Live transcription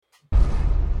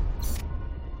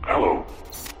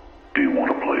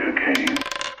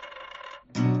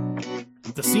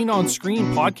Seen on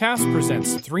Screen podcast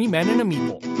presents Three Men and a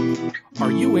Meeple.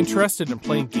 Are you interested in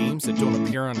playing games that don't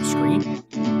appear on a screen?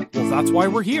 Well, that's why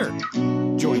we're here.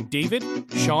 Join David,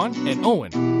 Sean, and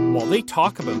Owen while they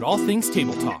talk about all things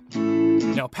tabletop.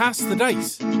 Now pass the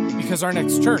dice, because our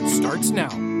next turn starts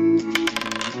now.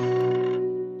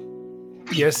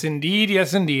 Yes, indeed.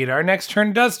 Yes, indeed. Our next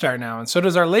turn does start now, and so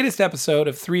does our latest episode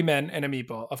of Three Men and a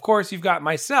Meeple. Of course, you've got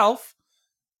myself,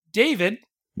 David,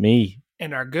 me,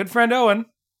 and our good friend Owen.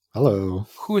 Hello.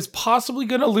 Who is possibly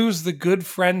going to lose the good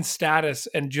friend status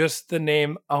and just the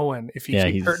name Owen if he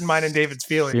keeps hurting mine and David's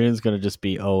feelings. Soon's going to just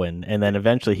be Owen, and then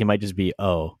eventually he might just be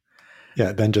O.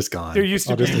 Yeah, then just gone. There used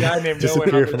to be a guy named Owen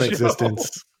disappear on from the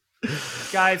existence.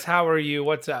 Guys, how are you?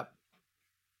 What's up?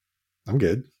 I'm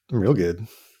good. I'm real good.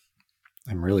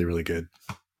 I'm really, really good.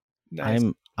 Nice.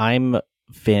 I'm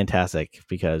fantastic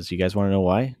because you guys want to know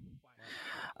why?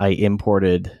 I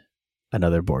imported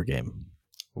another board game.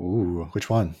 Ooh, which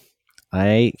one?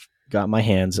 I got my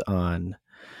hands on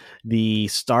the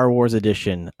Star Wars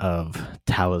edition of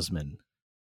Talisman.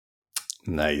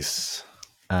 Nice.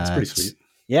 That's pretty sweet.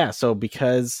 Yeah, so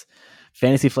because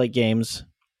Fantasy Flight Games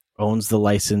owns the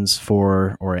license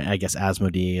for, or I guess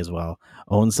Asmodee as well,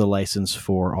 owns the license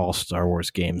for all Star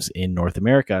Wars games in North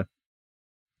America.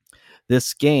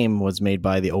 This game was made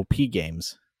by the OP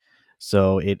Games,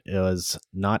 so it was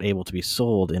not able to be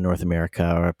sold in North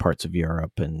America or parts of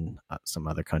Europe and some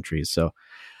other countries. So,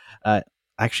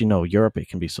 actually, no, Europe it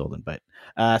can be sold in, but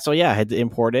so yeah, I had to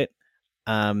import it.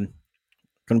 Going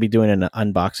to be doing an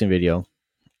unboxing video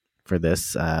for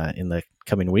this in the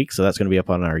coming week, so that's going to be up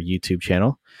on our YouTube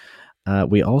channel.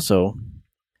 We also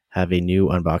have a new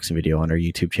unboxing video on our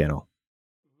YouTube channel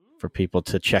for people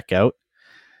to check out.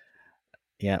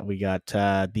 Yeah, we got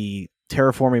the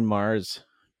Terraforming Mars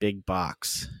big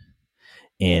box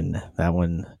in. That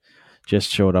one just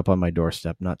showed up on my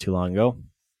doorstep not too long ago.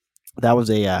 That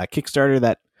was a Kickstarter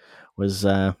that was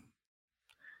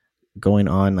going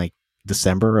on like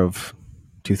December of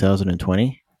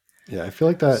 2020. Yeah, I feel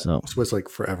like that was like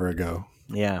forever ago.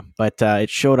 Yeah, but it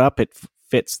showed up. It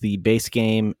fits the base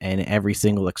game and every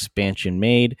single expansion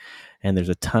made, and there's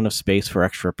a ton of space for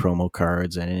extra promo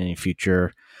cards and any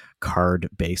future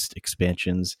card-based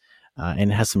expansions.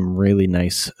 And it has some really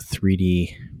nice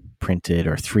 3D printed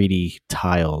or 3D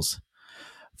tiles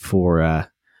for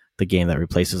the game that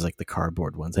replaces like the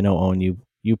cardboard ones. I know, Owen,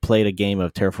 you played a game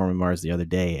of Terraforming Mars the other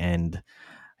day, and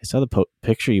I saw the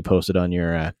picture you posted on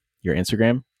your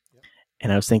Instagram.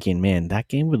 And I was thinking, man, that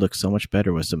game would look so much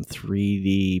better with some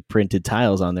 3D printed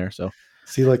tiles on there. So,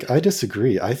 see, like, I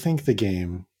disagree. I think the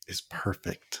game is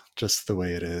perfect just the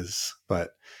way it is. But,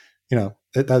 you know,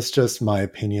 that's just my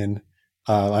opinion.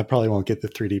 I probably won't get the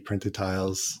 3D printed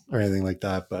tiles or anything like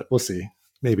that, but we'll see.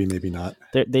 Maybe, maybe not.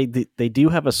 They do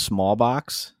have a small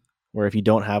box where if you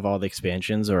don't have all the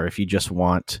expansions or if you just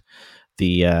want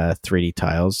the 3D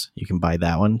tiles, you can buy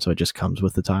that one. So it just comes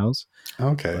with the tiles.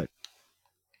 Okay. But,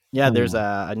 yeah, there's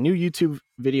a new YouTube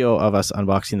video of us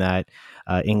unboxing that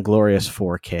in glorious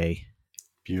 4K.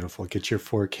 Beautiful. Get your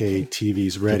 4K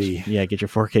TVs ready. Get your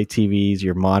 4K TVs,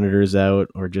 your monitors out,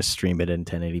 or just stream it in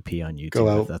 1080p on YouTube. Go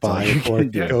out, that's buy a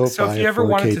 4K. So if you ever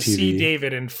wanted to see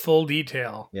David in full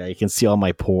detail, yeah, you can see all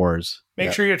my pores.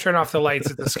 Make sure you turn off the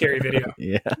lights. It's a scary video.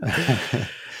 Yeah.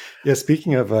 Yeah,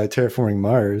 speaking of Terraforming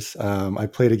Mars, I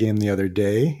played a game the other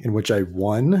day in which I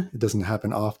won. It doesn't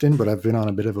happen often, but I've been on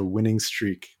a bit of a winning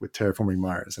streak with Terraforming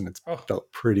Mars, and it's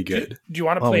felt pretty good. Do you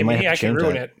want to play me? I can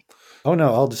ruin it. Oh,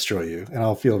 no, I'll destroy you, and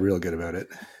I'll feel real good about it.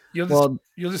 You'll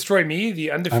destroy me, the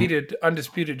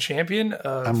undisputed champion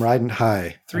of I'm riding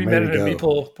high. Three Men and a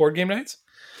Meeple board game nights?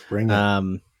 Bring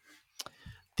it.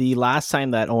 The last time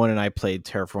that Owen and I played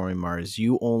Terraforming Mars,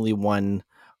 you only won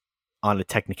on a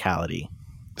technicality.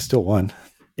 Still won.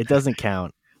 It doesn't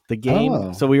count. The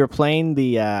game. So we were playing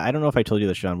the. I don't know if I told you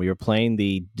this, Sean. We were playing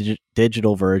the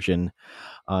digital version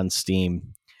on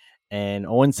Steam, and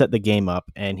Owen set the game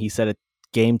up, and he set a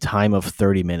game time of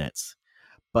 30 minutes.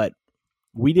 But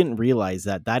we didn't realize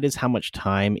that is how much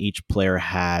time each player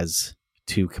has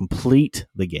to complete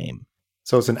the game.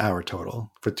 So it's an hour total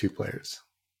for two players.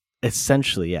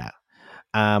 Essentially, yeah.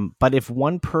 But if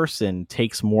one person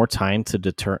takes more time to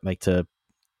to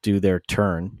do their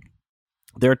turn,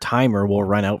 their timer will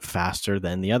run out faster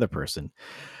than the other person.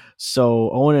 So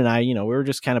Owen and I, we were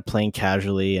just kind of playing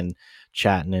casually and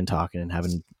chatting and talking and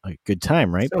having a good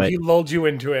time, right? So he lulled you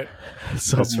into it.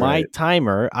 So that's my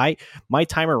timer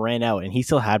ran out, and he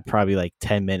still had probably like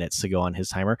 10 minutes to go on his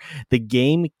timer. The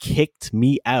game kicked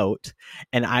me out,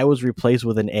 and I was replaced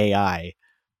with an AI.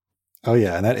 Oh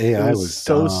yeah, and that It AI was was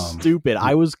so dumb. stupid.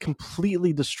 I was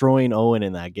completely destroying Owen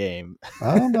in that game.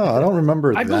 I don't know. I don't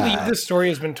remember I believe that. this story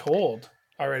has been told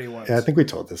already once. Yeah, I think we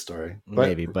told this story, but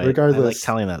Maybe, but I like regardless,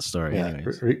 telling that story yeah,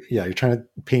 anyways. yeah, you're trying to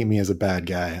paint me as a bad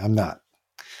guy. I'm not.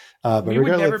 But We would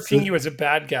never regardless, ping you as a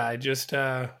bad guy, just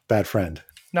bad friend.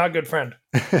 not a good friend.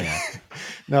 Yeah.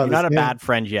 No, You're this not a game, bad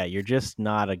friend yet. You're just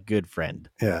not a good friend.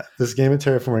 yeah, this game of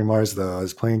Terraforming Mars, though, I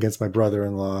was playing against my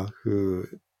brother-in-law, who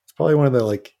is probably one of the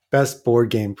like best board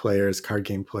game players, card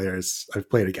game players I've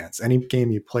played against. Any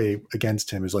game you play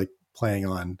against him is like playing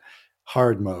on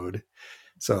hard mode.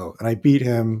 So, and I beat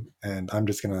him, and I'm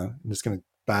just gonna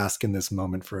bask in this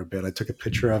moment for a bit. I took a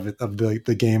picture of it, of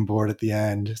the game board at the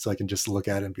end, so I can just look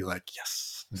at it and be like,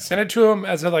 yes. Send it to him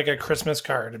as like a Christmas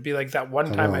card. It'd be like that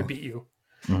one time I will. beat you.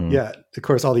 Mhm. Yeah, of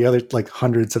course, all the other like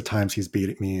hundreds of times he's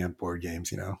beaten me at board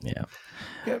games, Yeah. Yeah,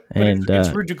 but And it's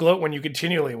rude to gloat when you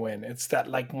continually win. It's that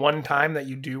like one time that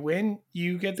you do win,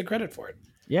 you get the credit for it.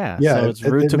 yeah, Yeah, so it's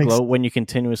rude it to makes- gloat when you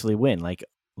continuously win, like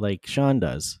Sean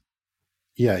does.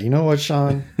 Yeah, you know what,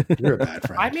 Sean? You're a bad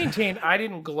friend. I maintain I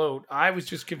didn't gloat. I was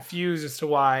just confused as to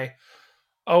why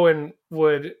Owen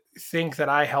would think that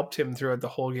I helped him throughout the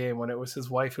whole game when it was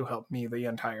his wife who helped me the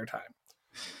entire time.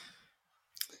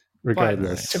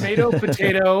 Regardless. But tomato,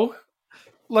 potato.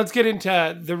 Let's get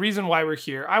into the reason why we're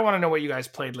here. I want to know what you guys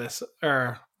played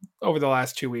over the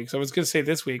last 2 weeks. I was going to say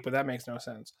this week, but that makes no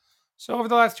sense. So over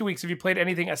the last 2 weeks, have you played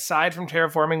anything aside from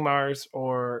Terraforming Mars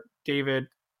or David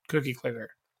Cookie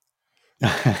Clicker?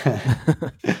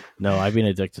 No, I've been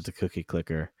addicted to Cookie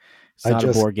Clicker. It's I not a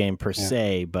just- board game per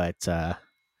se, but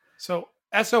So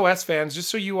SOS fans, just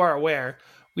so you are aware,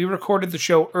 we recorded the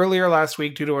show earlier last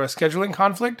week due to a scheduling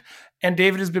conflict, and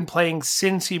David has been playing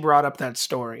since he brought up that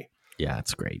story. yeah,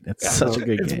 it's great. It's such a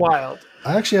good It's game. wild.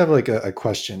 I actually have like a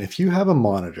question. If you have a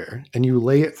monitor and you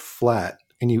lay it flat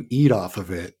and you eat off of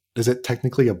it, is it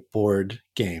technically a board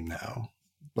game now?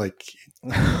 Like,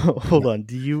 Hold on.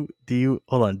 Do you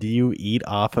eat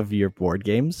off of your board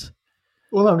games?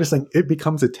 well, I'm just saying it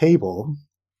becomes a table,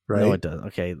 right? No, it doesn't.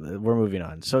 Okay, we're moving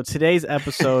on. So today's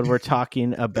episode, we're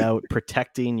talking about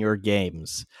protecting your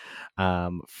games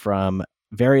from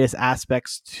various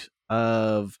aspects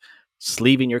of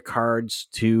sleeving your cards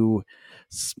to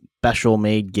special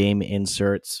made game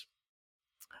inserts.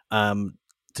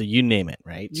 So you name it,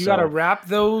 right? You got to wrap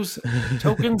those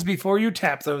tokens before you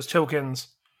tap those tokens.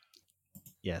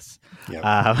 Yes.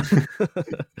 Yeah.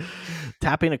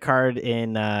 Tapping a card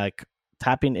in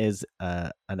tapping is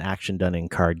an action done in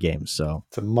card games, so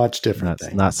It's a much different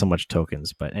thing. not so much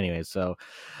tokens. But anyway, so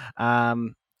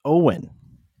Owen,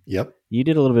 Yep. you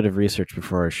did a little bit of research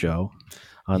before our show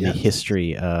on Yes. the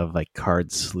history of like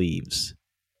card sleeves,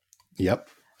 Yep.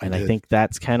 and I did. think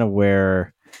that's kind of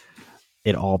where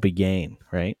it all began,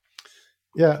 right?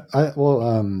 Yeah.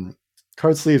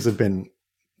 Card sleeves have been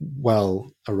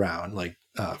well around, like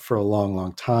for a long,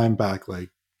 long time back, like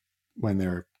when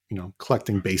they're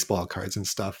collecting baseball cards and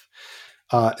stuff,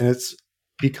 and it's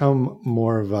become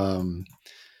more of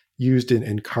used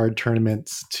in card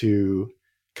tournaments to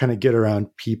kind of get around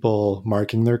people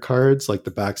marking their cards, like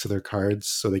the backs of their cards,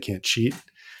 so they can't cheat.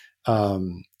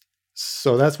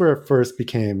 So that's where it first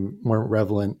became more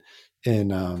relevant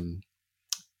in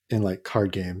like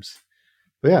card games.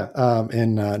 But yeah,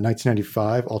 in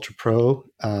 1995, Ultra Pro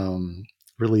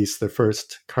released their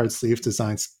first card sleeves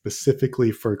designed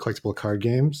specifically for collectible card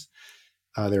games.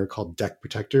 They were called deck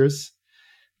protectors,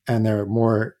 and they're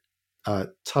more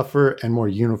tougher and more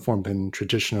uniform than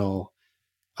traditional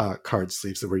card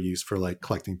sleeves that were used for like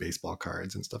collecting baseball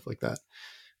cards and stuff like that.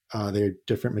 They're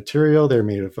different material. They're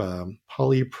made of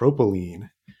polypropylene,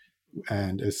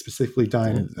 and is specifically It's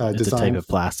a designed. type of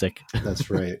plastic. That's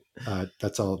right.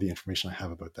 That's all the information I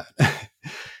have about that.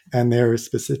 And they're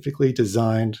specifically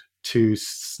designed to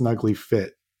snugly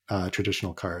fit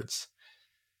traditional cards.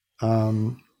 But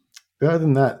other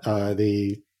than that,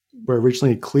 they were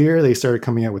originally clear. They started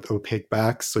coming out with opaque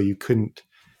backs, so you couldn't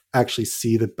actually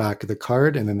see the back of the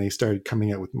card. And then they started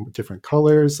coming out with different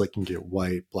colors, like you can get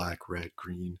white, black, red,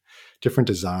 green, different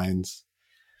designs.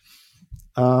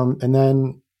 And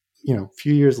then, a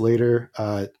few years later,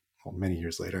 many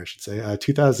years later, I should say,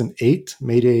 2008,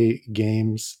 Mayday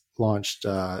Games launched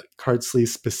card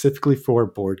sleeves specifically for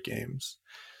board games.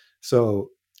 So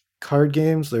card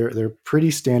games, they're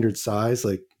pretty standard size.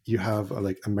 Like you have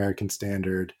like American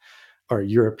standard or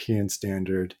European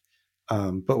standard.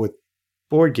 But with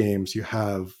board games, you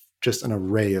have just an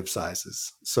array of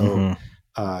sizes. So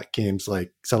games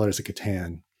like Settlers of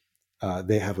Catan,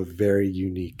 they have a very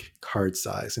unique card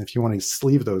size. And if you want to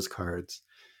sleeve those cards,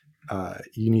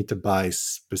 you need to buy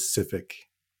specific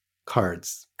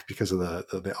cards because of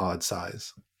the odd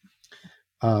size.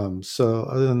 So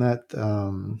other than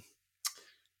that,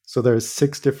 so there's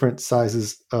 6 different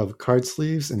sizes of card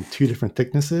sleeves and 2 different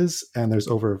thicknesses, and there's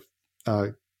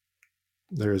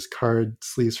card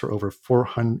sleeves for over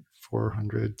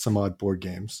 400 some odd board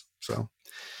games. So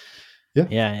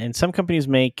Yeah, and some companies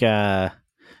make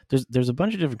there's a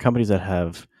bunch of different companies that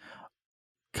have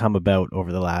come about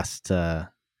over the last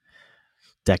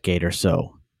decade or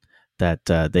so that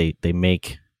they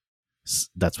make.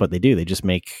 That's what they do. They just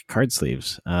make card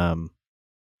sleeves.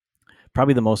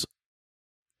 Probably the most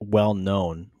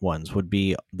well-known ones would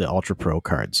be the Ultra Pro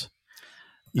cards.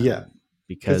 yeah,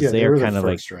 because they they're were kind the of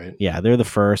first, like, right? yeah, they're the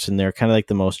first, and they're kind of like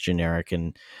the most generic,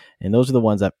 and those are the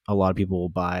ones that a lot of people will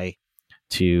buy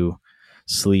to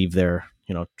sleeve their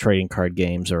trading card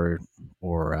games or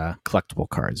collectible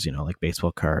cards, like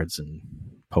baseball cards and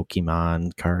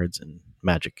Pokemon cards and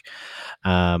Magic.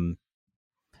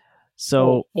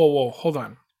 So Whoa, hold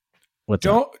on. what's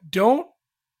up? Don't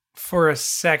for a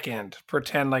second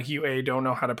pretend like you A, don't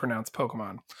know how to pronounce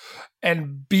Pokemon,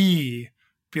 and B,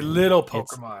 belittle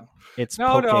Pokemon. It's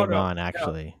No, Pokemon,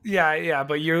 actually. No. Yeah,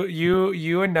 but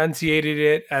you enunciated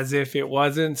it as if it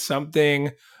wasn't something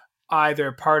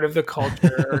either part of the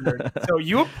culture. So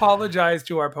you apologize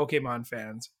to our Pokemon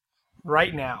fans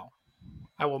right now.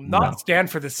 I will not stand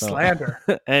for this slander.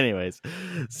 Anyways,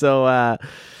 so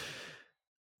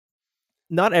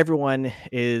not everyone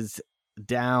is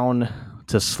down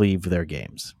to sleeve their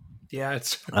games. Yeah,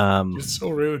 it's just so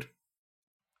rude.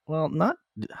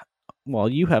 Well,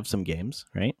 you have some games,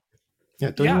 right?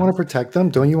 Yeah, don't you want to protect them?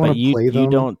 Don't you want to play them? You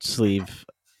don't sleeve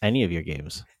any of your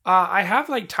games. I have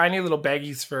like tiny little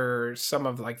baggies for some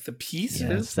of like the pieces.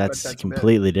 Yes, that's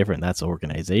completely different. That's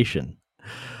organization.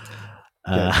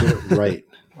 Yeah, get it right.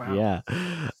 Wow.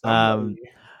 Yeah.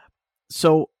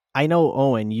 So I know,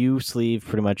 Owen, you sleeve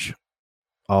pretty much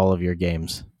all of your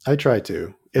games. I try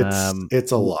to.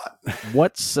 It's a lot.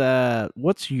 What's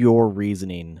your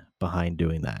reasoning behind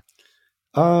doing that?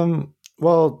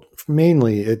 Well,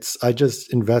 mainly I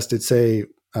just invested, say,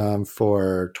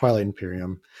 for Twilight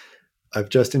Imperium, I've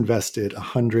just invested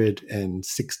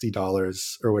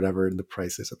 $160 or whatever the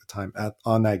price is at the time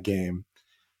on that game.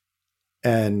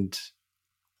 And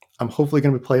I'm hopefully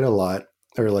going to play it a lot,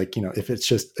 or if it's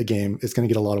just a game, it's going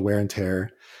to get a lot of wear and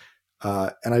tear.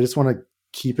 And I just want to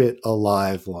keep it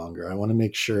alive longer. I want to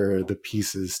make sure the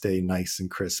pieces stay nice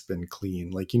and crisp and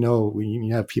clean. When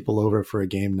you have people over for a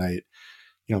game night,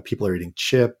 people are eating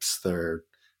chips, they're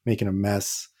making a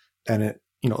mess, and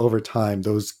over time,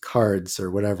 those cards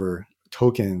or whatever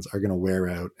tokens are going to wear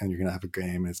out, and you're going to have a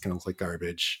game and it's going to look like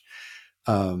garbage.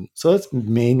 So that's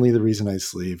mainly the reason I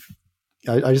sleeve.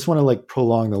 I just want to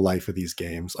prolong the life of these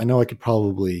games. I know I could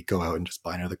probably go out and just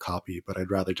buy another copy, but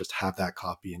I'd rather just have that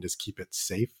copy and just keep it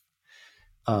safe.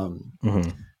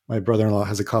 My brother-in-law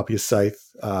has a copy of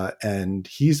Scythe, and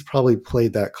he's probably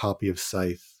played that copy of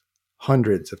Scythe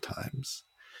hundreds of times,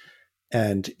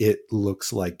 and it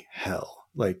looks like hell.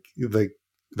 The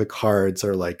cards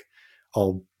are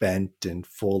all bent and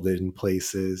folded in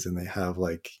places, and they have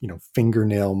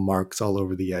fingernail marks all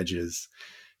over the edges.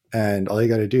 And all you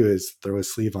got to do is throw a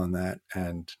sleeve on that,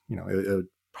 and it would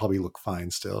probably look fine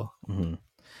still. Mm-hmm.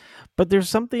 But there's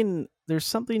something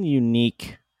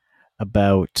unique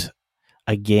about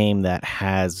a game that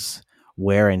has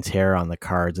wear and tear on the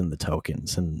cards and the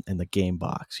tokens and the game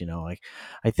box.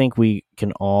 I think we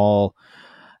can all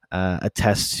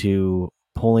attest to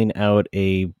pulling out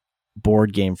a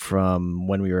board game from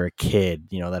when we were a kid,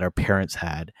 that our parents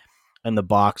had, and the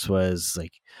box was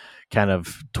kind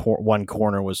of one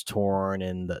corner was torn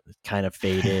and kind of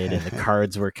faded, and the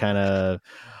cards were kind of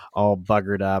all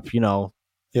buggered up.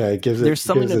 Yeah, it gives it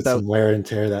some wear and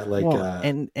tear that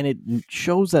and it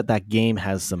shows that game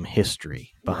has some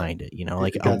history behind it.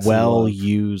 A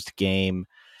well-used game.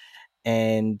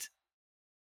 And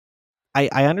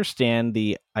I understand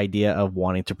the idea of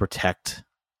wanting to protect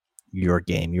your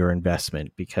game, your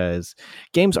investment, because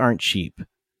games aren't cheap.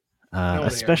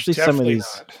 Especially some of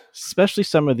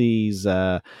these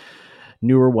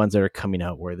newer ones that are coming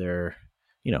out where they're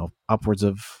upwards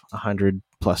of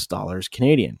 $100+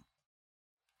 Canadian.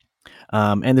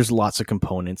 And there's lots of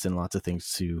components and lots of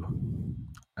things to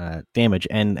damage.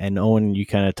 And Owen, you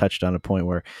kind of touched on a point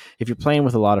where if you're playing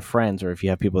with a lot of friends, or if you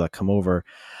have people that come over,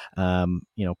 board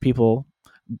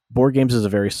games is a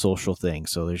very social thing.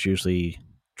 So there's usually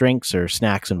drinks or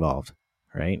snacks involved,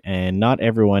 right? And not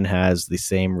everyone has the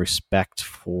same respect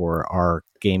for our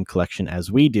game collection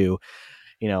as we do.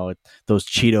 Those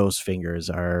Cheetos fingers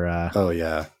are... oh,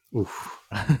 yeah. Oof.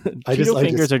 Cheeto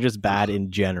fingers are just bad in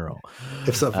general.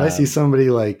 If I see somebody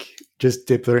just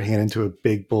dip their hand into a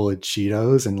big bowl of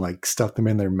Cheetos and like stuff them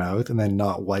in their mouth and then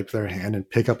not wipe their hand and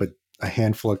pick up a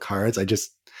handful of cards. I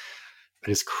just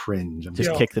cringe. I'm Just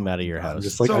Yeah. kick them out of your I'm house.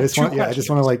 just like, So I just two want to questions.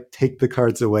 like take the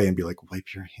cards away and be like,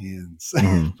 wipe your hands.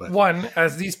 Mhm. But One,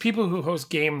 as these people who host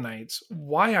game nights,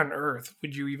 why on earth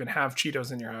would you even have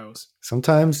Cheetos in your house?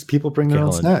 sometimes people bring their Okay,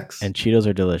 own hold on. snacks. And Cheetos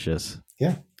are delicious.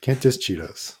 Yeah, can't diss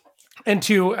Cheetos. And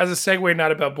two, as a segue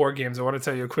not about board games, I want to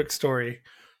tell you a quick story.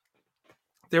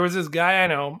 There was this guy I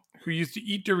know who used to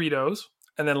eat Doritos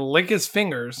and then lick his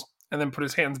fingers and then put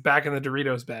his hands back in the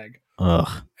Doritos bag.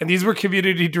 Ugh, And these were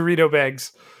community Dorito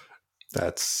bags.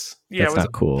 That's Yeah, that's it was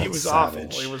not cool. It was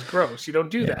Savage. awful. It was gross. You don't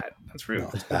do Yeah. that. That's rude. no,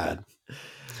 it's bad.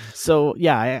 So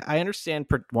yeah, I understand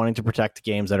wanting to protect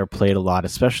games that are played a lot,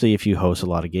 especially if you host a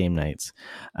lot of game nights.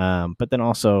 But then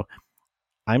also,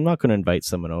 I'm not going to invite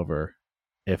someone over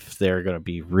if they're going to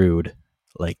be rude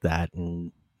like that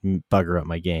and bugger up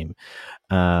my game.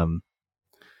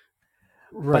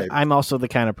 Right. But I'm also the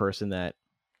kind of person that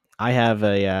I have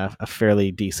a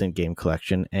fairly decent game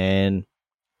collection, and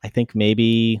I think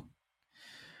maybe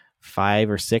 5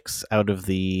 or 6 out of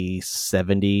the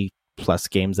 70 plus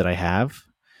games that I have,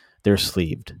 they're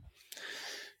sleeved.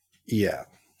 Yeah.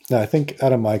 No, I think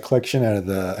out of my collection,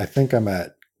 I think I'm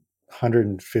at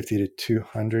 150 to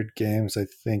 200 games. I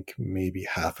think maybe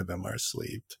half of them are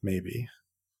sleeved. Maybe.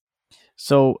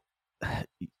 So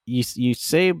you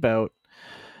say about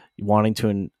wanting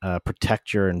to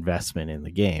protect your investment in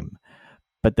the game,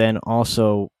 but then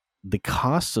also the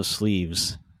costs of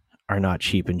sleeves are not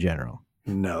cheap in general.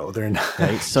 No, they're not.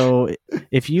 Right. So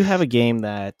if you have a game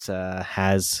that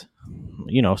has,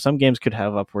 some games could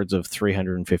have upwards of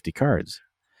 350 cards.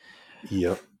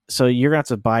 Yep. So you're going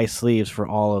to have to buy sleeves for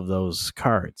all of those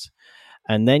cards.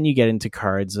 And then you get into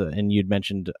cards, and you'd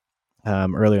mentioned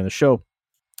earlier in the show,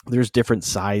 there's different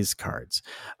size cards.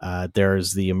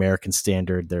 There's the American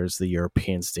standard. There's the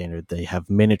European standard. They have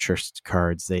miniature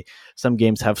cards. Some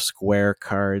games have square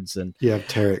cards and You have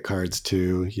tarot cards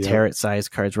too. Yep. tarot size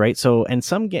cards, right? So, and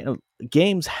some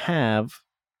games have,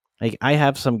 like, I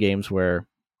have some games where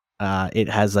it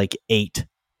has like 8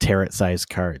 tarot size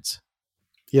cards,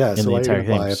 Yeah. in So the I entire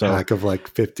thing. buy a So- pack of like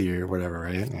 50 or whatever,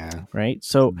 right? Yeah. right?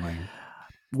 So Annoying.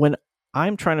 when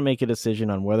I'm trying to make a decision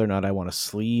on whether or not I want to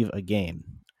sleeve a game,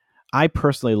 I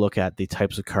personally look at the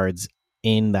types of cards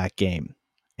in that game.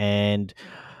 And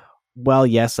well,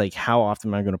 yes, like how often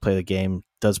am I going to play the game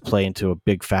does play into a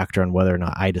big factor on whether or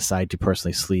not I decide to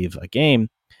personally sleeve a game.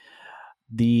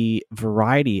 The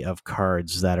variety of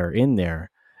cards that are in there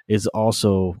is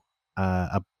also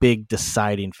a big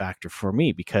deciding factor for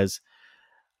me, because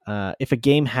if a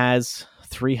game has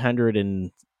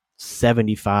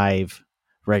 375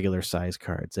 regular size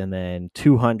cards and then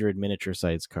 200 miniature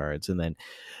size cards and then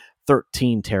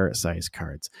 13 tarot size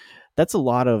cards, that's a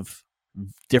lot of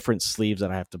different sleeves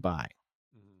that I have to buy.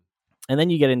 And then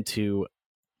you get into,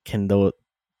 can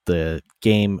the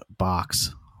game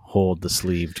box hold the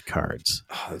sleeved cards?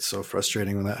 Oh, it's so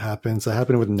frustrating when that happens. That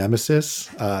happened with Nemesis.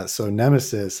 So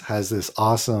Nemesis has this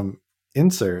awesome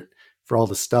insert for all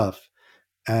the stuff,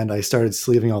 and I started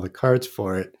sleeving all the cards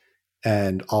for it,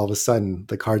 and all of a sudden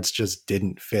the cards just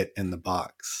didn't fit in the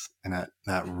box, and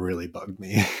that really bugged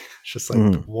me. It's just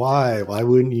like, why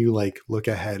wouldn't you like look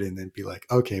ahead and then be like,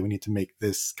 okay, we need to make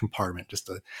this compartment just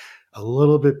a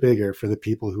little bit bigger for the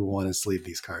people who want to sleeve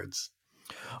these cards.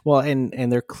 Well,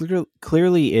 and there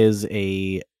clearly is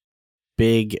a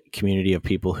big community of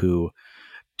people who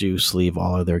do sleeve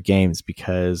all of their games,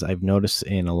 because I've noticed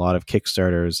in a lot of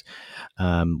Kickstarters,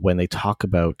 when they talk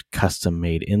about custom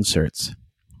made inserts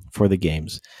for the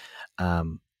games,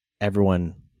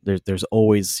 everyone there's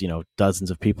always dozens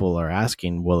of people are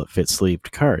asking, will it fit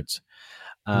sleeved cards?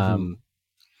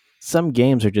 Some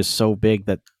games are just so big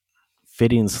that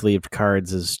fitting sleeved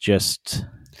cards is just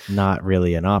not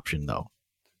really an option, though.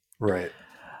 Right.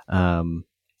 Um,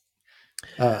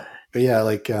 But yeah,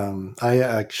 like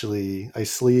I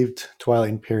sleeved Twilight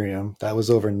Imperium. That was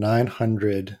over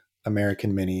 900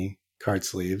 American Mini card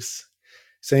sleeves.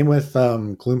 Same with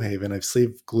Gloomhaven. I've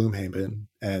sleeved Gloomhaven,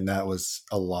 and that was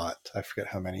a lot. I forget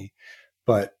how many,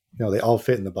 but they all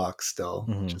fit in the box still,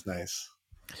 which is nice.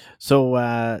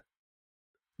 So,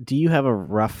 do you have a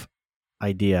rough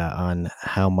idea on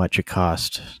how much it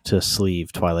cost to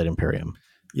sleeve Twilight Imperium?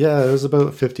 Yeah, it was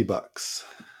about $50.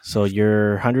 So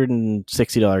your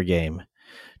 $160 game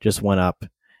just went up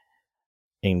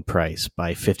in price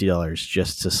by $50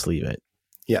 just to sleeve it.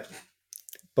 Yeah.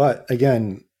 But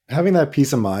again, having that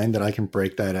peace of mind that I can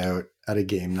break that out at a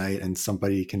game night and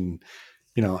somebody can,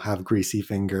 have greasy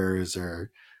fingers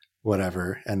or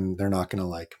whatever, and they're not going to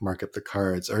like mark up the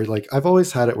cards. Or like I've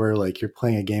always had it where like you're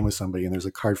playing a game with somebody and there's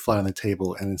a card flat on the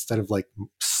table, and instead of like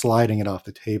sliding it off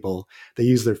the table, they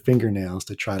use their fingernails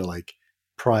to try to like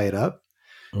pry it up,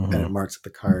 and it marks up the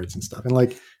cards and stuff. And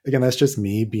like again, that's just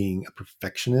me being a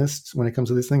perfectionist when it comes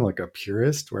to this thing, like a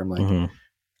purist, where I'm like,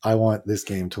 I want this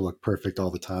game to look perfect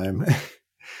all the time.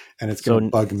 And it's going to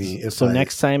bug me if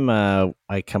next time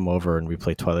I come over and we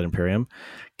play Twilight Imperium,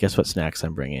 guess what snacks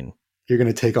I'm bringing? You're going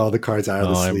to take all the cards out of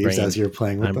the sleeves as you're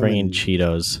playing with them? I'm bringing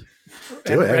Cheetos.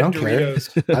 Do it. I don't care.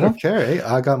 I don't care. Hey,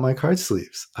 I got my card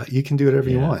sleeves. You can do whatever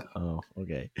you want. Oh,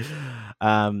 okay.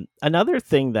 Another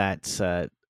thing that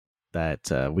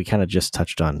we kind of just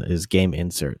touched on is game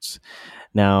inserts.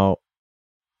 Now,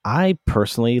 I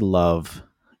personally love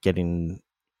getting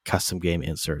custom game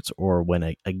inserts, or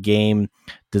when a game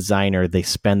designer, they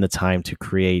spend the time to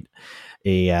create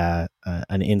an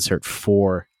insert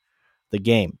for the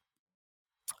game.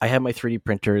 I have my 3D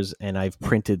printers, and I've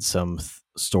printed some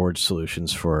storage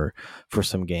solutions for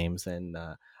some games, and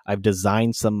I've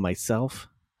designed some myself,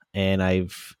 and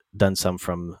I've done some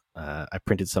from I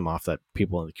printed some off that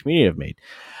people in the community have made.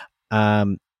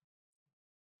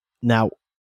 Now,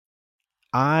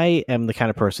 I am the kind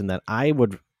of person that I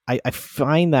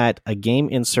find that a game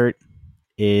insert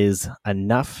is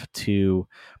enough to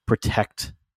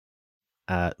protect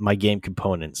my game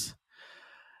components,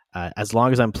 as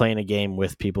long as I'm playing a game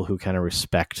with people who kind of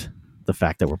respect the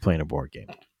fact that we're playing a board game.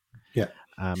 Yeah.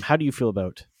 How do you feel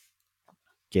about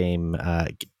game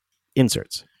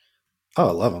inserts? Oh,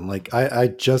 I love them. Like I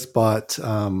just bought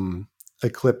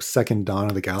Eclipse Second Dawn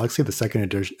of the Galaxy, the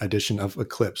second edition of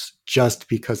Eclipse, just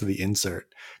because of the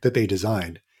insert that they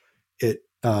designed. It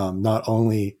not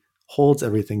only holds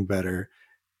everything better,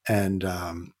 and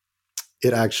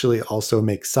it actually also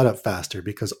makes setup faster,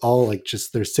 because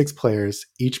there's 6 players.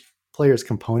 Each player's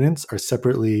components are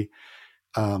separately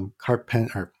are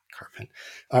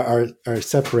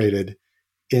separated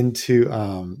into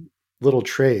little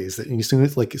trays that as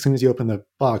soon as you open the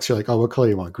box, you're like, oh, what color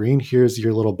you want? Green. Here's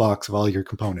your little box of all your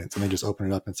components, and they just open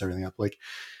it up and set everything up. Like,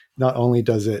 not only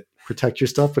does it protect your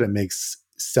stuff, but it makes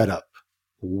setup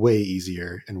way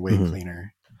easier and way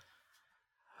cleaner.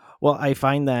 Well, I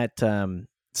find that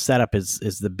setup is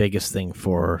the biggest thing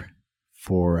for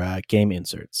game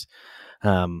inserts.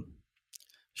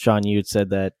 Sean, you had said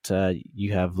that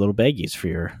you have little baggies for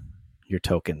your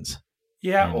tokens.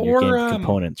 Yeah, or your game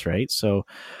components, right? So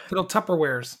little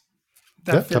Tupperwares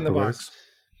that fit in the box.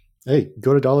 Hey,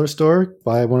 go to dollar store,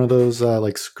 buy one of those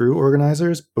like screw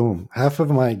organizers. Boom! Half of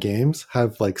my games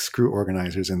have like screw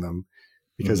organizers in them,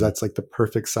 because that's like the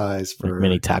perfect size for like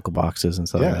mini tackle boxes and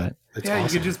stuff like that. Yeah, awesome.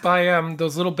 You could just buy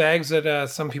those little bags that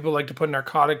some people like to put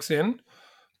narcotics in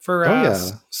for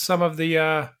some of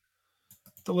the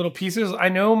little pieces. I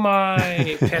know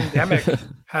my Pandemic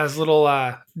has little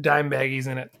dime baggies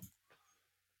in it.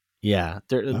 Yeah,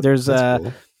 there's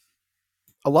cool.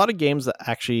 A lot of games that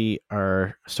actually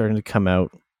are starting to come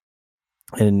out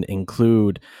and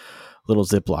include little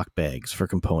Ziploc bags for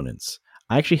components.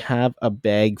 I actually have a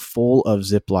bag full of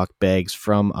Ziploc bags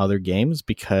from other games,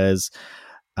 because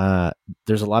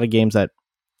there's a lot of games that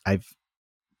I've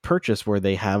purchased where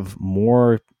they have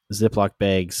more Ziploc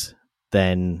bags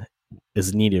than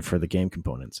is needed for the game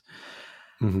components.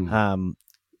 I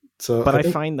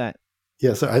find that.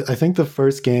 Yeah, so I think the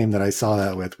first game that I saw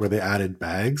that with, where they added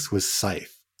bags, was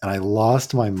Scythe. And I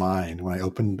lost my mind when I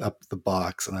opened up the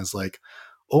box, and I was like,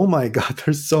 oh my God,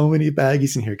 there's so many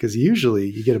baggies in here. Because usually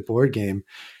you get a board game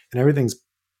and everything's,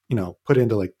 put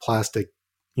into like plastic,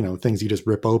 things you just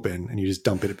rip open and you just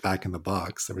dump it back in the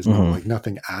box. There was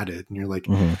nothing added. And you're like,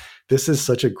 this is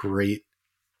such a great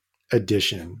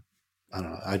addition. I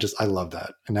don't know. I love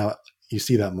that. And now you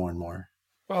see that more and more.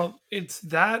 Well, it's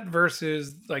that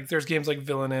versus like there's games like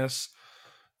Villainous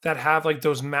that have like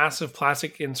those massive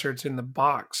plastic inserts in the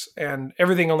box, and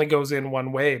everything only goes in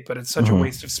one way, but it's such a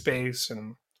waste of space, and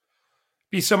it'd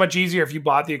be so much easier if you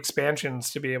bought the expansions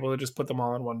to be able to just put them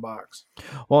all in one box.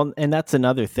 Well, and that's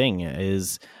another thing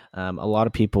is a lot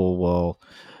of people will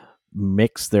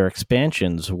mix their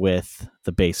expansions with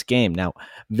the base game. Now,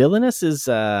 Villainous is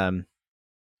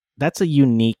that's a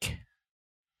unique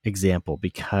example,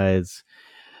 because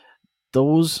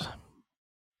those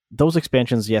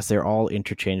expansions, yes, they're all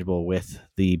interchangeable with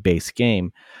the base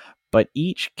game, but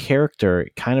each character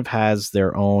kind of has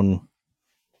their own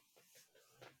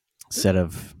set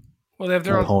of they have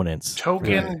their components, own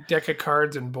token, deck of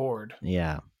cards, and board.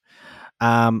 Yeah.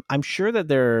 I'm sure that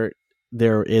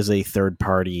there is a third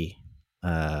party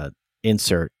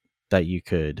insert that you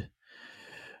could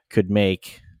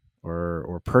make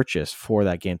or purchase for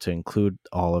that game to include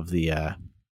all of the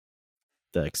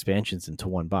the expansions into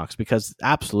one box, because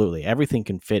absolutely everything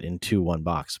can fit into one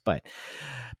box. But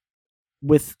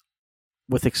with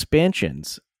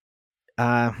expansions,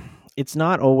 it's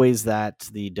not always that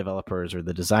the developers or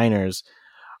the designers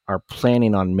are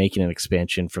planning on making an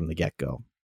expansion from the get-go.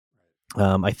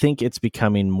 I think it's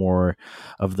becoming more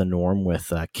of the norm with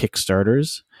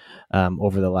Kickstarters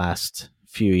over the last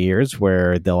few years,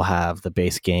 where they'll have the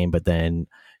base game, but then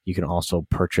you can also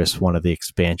purchase one of the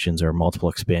expansions or multiple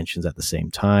expansions at the same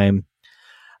time.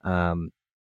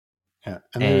 Yeah,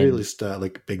 and they released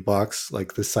like big box,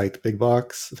 like the Scythe big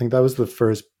box. I think that was the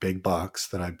first big box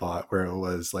that I bought, where it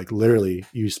was like literally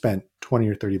you spent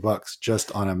 $20 or $30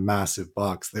 just on a massive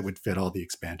box that would fit all the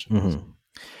expansions. Mm-hmm.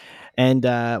 And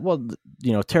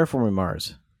Terraforming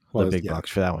Mars, the big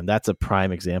box for that one, that's a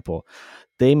prime example.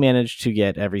 They managed to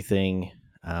get everything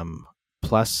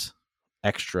plus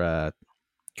extra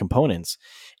components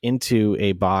into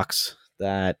a box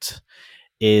that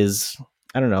is,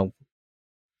 I don't know,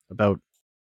 about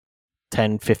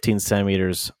 10, 15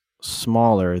 centimeters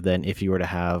smaller than if you were to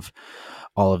have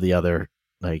all of the other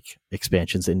like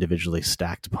expansions individually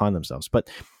stacked upon themselves. But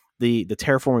the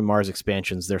Terraforming Mars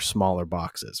expansions, they're smaller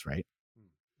boxes, right?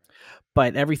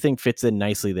 But everything fits in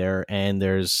nicely there, and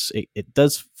it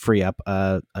does free up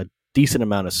a decent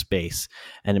amount of space,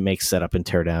 and it makes setup and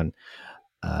teardown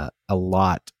a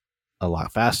lot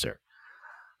faster.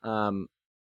 Some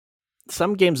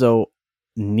games though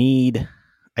need,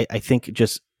 I think,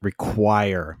 just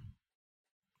require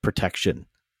protection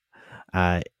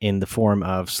in the form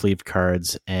of sleeved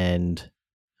cards and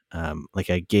like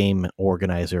a game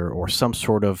organizer or some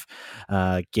sort of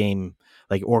game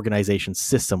like organization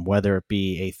system, whether it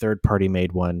be a third-party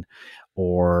made one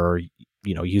or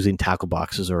using tackle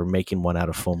boxes or making one out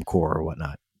of foam core or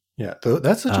whatnot. Yeah,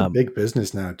 that's such a big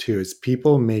business now too. It's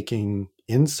people making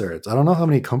inserts. I don't know how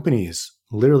many companies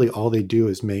literally all they do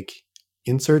is make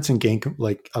inserts and game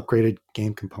like upgraded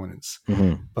game components.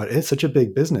 Mm-hmm. But it's such a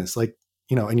big business, like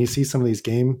and you see some of these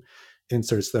game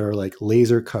inserts that are like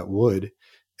laser cut wood,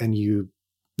 and you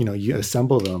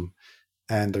assemble them,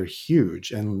 and they're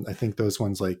huge. And I think those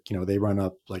ones, like they run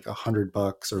up like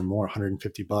 $100 or more,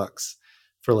 $150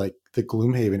 for like the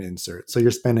Gloomhaven insert. So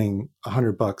you're spending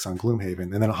 $100 on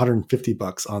Gloomhaven and then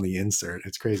 $150 on the insert.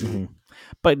 It's crazy. Mm-hmm.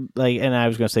 But and I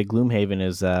was going to say Gloomhaven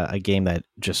is a game that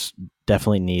just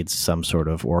definitely needs some sort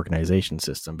of organization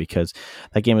system, because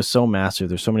that game is so massive.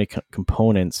 There's so many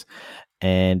components,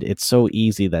 and it's so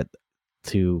easy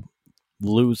to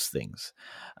lose things.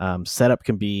 Setup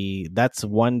can be, that's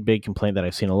one big complaint that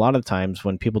I've seen a lot of times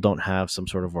when people don't have some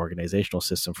sort of organizational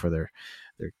system for their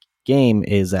game,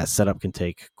 is that setup can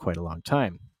take quite a long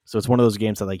time. So it's one of those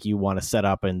games that like you want to set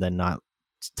up and then not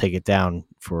take it down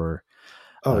for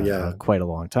quite a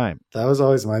long time. That was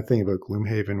always my thing about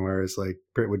Gloomhaven, whereas like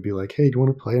Britt would be like, hey, do you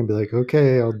want to play? And be like,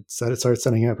 okay, I'll start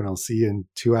setting up and I'll see you in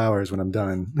 2 hours when I'm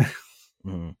done.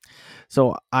 Mm-hmm.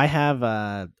 So I have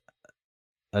a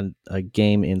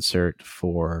game insert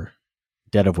for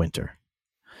Dead of Winter.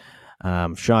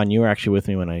 Sean, you were actually with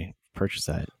me when I purchased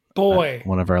that. Boy,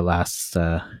 one of our last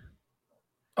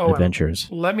adventures.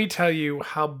 Let me tell you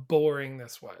how boring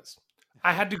this was.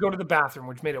 I had to go to the bathroom,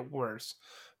 which made it worse.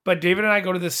 But David and I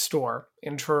go to this store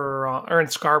in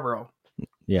Scarborough.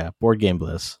 Yeah, Board Game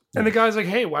Bliss. And the guy's like,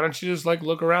 hey, why don't you just like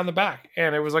look around the back?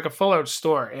 And it was like a full out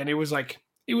store. And it was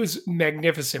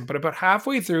magnificent. But about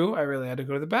halfway through, I really had to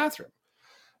go to the bathroom.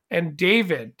 And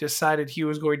David decided he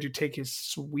was going to take his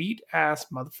sweet ass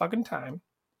motherfucking time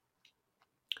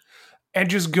and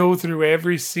just go through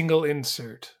every single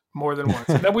insert more than once.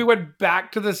 And then we went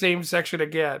back to the same section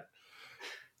again.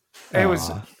 It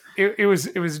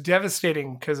was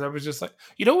devastating, because I was just like,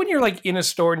 when you're like in a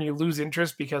store and you lose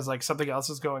interest because like something else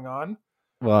is going on.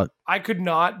 Well, I could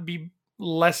not be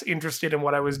less interested in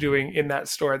what I was doing in that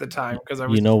store at the time, because I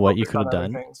was. What you could have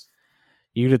done?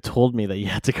 You could have told me that you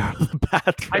had to go to the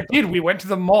bathroom. I did. We went to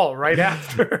the mall right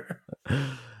after.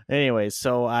 Anyway,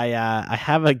 so I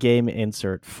have a game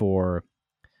insert for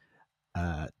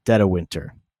Dead of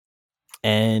Winter,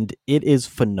 and it is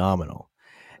phenomenal.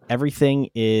 Everything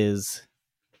is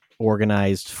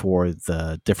organized for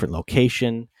the different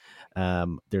location.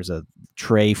 There's a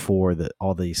tray for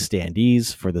all the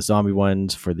standees, for the zombie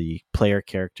ones, for the player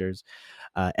characters.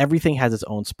 Everything has its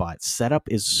own spot. Setup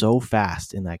is so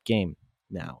fast in that game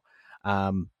now,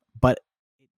 but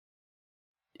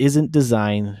it isn't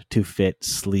designed to fit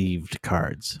sleeved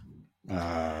cards.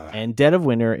 And Dead of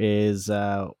Winter is,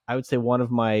 I would say, one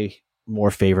of my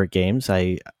more favorite games.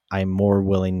 I would more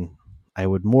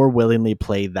willingly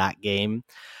play that game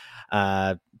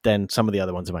than some of the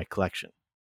other ones in my collection.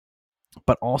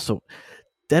 But also,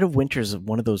 Dead of Winter is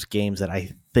one of those games that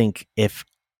I think if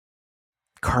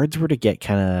cards were to get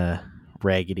kind of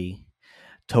raggedy,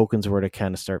 tokens were to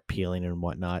kind of start peeling and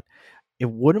whatnot, it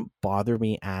wouldn't bother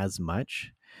me as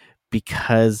much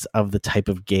because of the type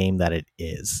of game that it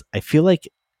is. I feel like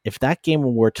if that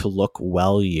game were to look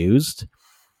well used,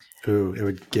 Ooh, it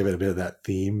would give it a bit of that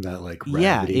theme, that like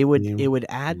yeah, raggedy theme. it would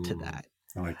add to that.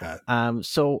 I like that.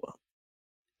 So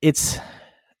it's,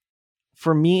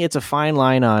 for me, it's a fine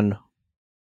line on,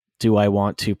 do I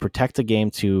want to protect a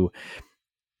game to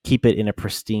keep it in a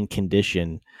pristine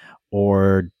condition,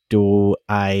 or do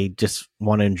I just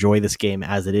want to enjoy this game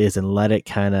as it is and let it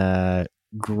kind of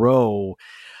grow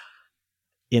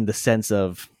in the sense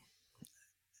of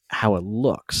how it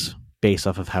looks based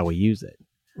off of how we use it?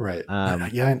 Right.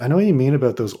 Yeah, I know what you mean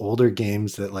about those older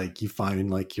games that like you find in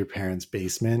like your parents'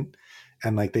 basement,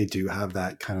 and like they do have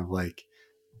that kind of like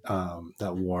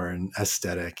that worn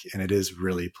aesthetic, and it is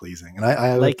really pleasing. And I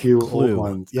have like a few Clue. old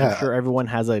ones. Yeah, I'm sure everyone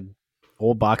has a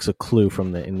old box of Clue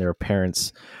from in their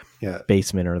parents'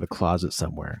 basement or the closet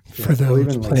somewhere. For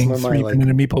those playing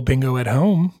 3-minute meeple bingo at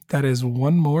home, that is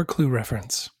one more Clue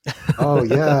reference. Oh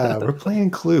yeah, we're playing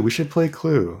Clue. We should play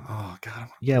Clue. Oh god.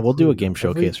 Yeah, we'll do a game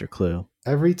showcase for Clue.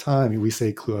 Every time we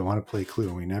say Clue, I want to play Clue,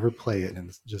 and we never play it, and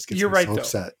it just gets me so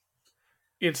upset.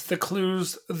 It's the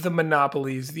Clues, the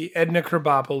Monopolies, the Edna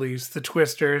Krabopolis, the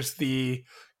Twisters, the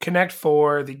Connect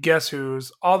Four, the Guess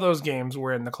Who's. All those games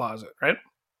were in the closet, right?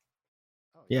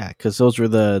 Yeah, because those were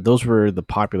the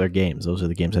popular games. Those are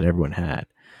the games that everyone had.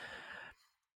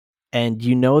 And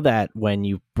you know that when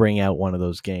you bring out one of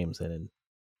those games, and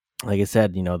like I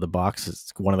said, you know, the box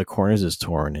is, one of the corners is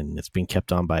torn and it's being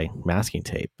kept on by masking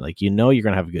tape. Like, you know, you're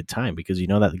going to have a good time because you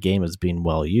know that the game is being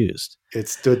well used. It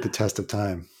stood the test of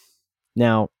time.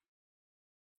 Now,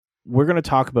 we're going to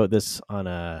talk about this on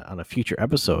a future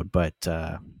episode, but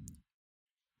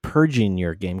purging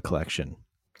your game collection.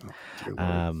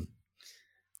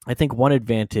 I think one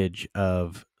advantage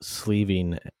of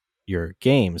sleeving your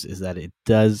games is that it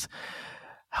does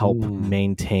help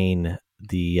maintain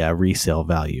the resale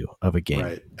value of a game.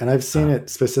 Right. And I've seen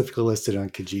it specifically listed on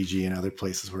Kijiji and other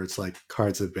places where it's like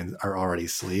cards are already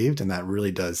sleeved, and that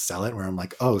really does sell it, where I'm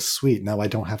like, oh, sweet. Now I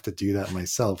don't have to do that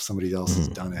myself. Somebody else has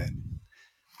done it.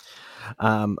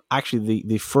 Actually,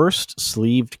 the first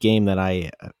sleeved game that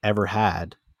I ever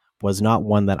had was not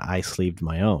one that I sleeved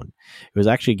my own. It was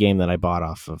actually a game that I bought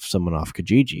off of someone off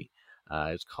Kijiji.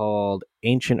 It's called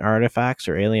Ancient Artifacts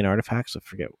or Alien Artifacts. I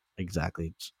forget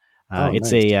exactly.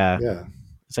 It's nice.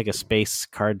 It's like a space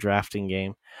card drafting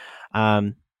game.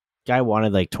 Guy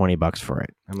wanted like $20 for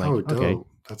it. I'm like, okay,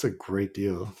 that's a great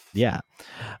deal. Yeah.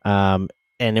 And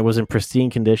it was in pristine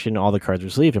condition. All the cards were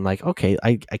sleeved. I'm like, okay,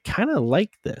 I kind of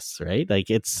like this, right?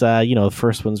 Like it's, the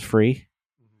first one's free,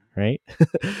 right?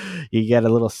 You get a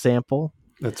little sample.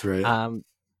 That's right. And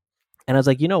I was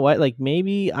like, you know what? Like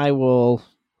maybe I will,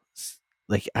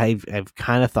 like I've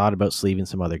kind of thought about sleeving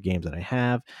some other games that I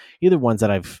have, either ones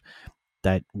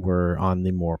that were on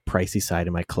the more pricey side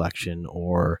of my collection,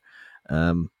 or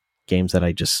games that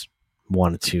I just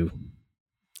wanted to,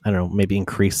 I don't know, maybe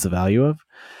increase the value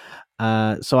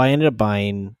of. So I ended up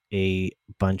buying a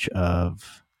bunch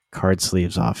of card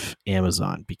sleeves off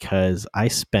Amazon because I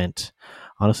spent,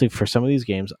 honestly, for some of these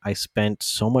games, I spent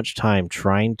so much time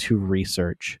trying to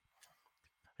research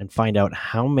and find out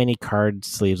how many card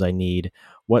sleeves I need,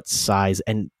 what size,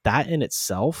 and that in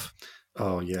itself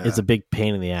is a big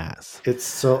pain in the ass.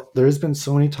 There's been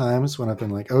so many times when I've been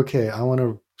like, okay, I want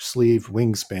to sleeve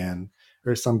Wingspan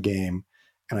or some game,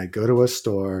 and I go to a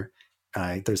store,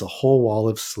 there's a whole wall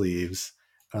of sleeves,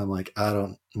 and I'm like, I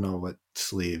don't know what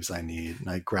sleeves I need, and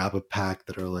I grab a pack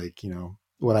that are like,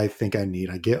 what I think I need.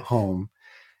 I get home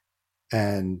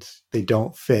and they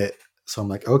don't fit, so I'm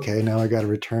like, okay, now I got to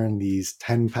return these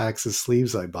 10 packs of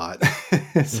sleeves I bought.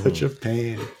 It's such a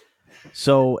pain.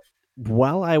 So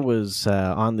while I was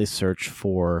on the search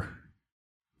for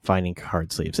finding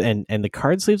card sleeves, and the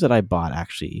card sleeves that I bought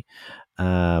actually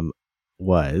I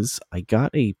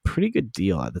got a pretty good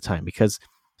deal at the time, because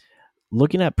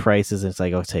looking at prices, it's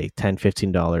like, okay, $10,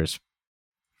 $15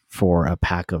 for a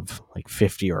pack of like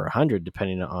 50 or 100,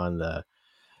 depending on the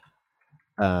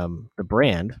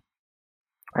brand.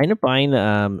 I ended up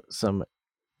buying some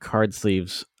card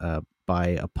sleeves by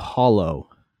Apollo.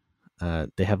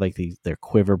 They have like their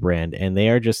Quiver brand, and they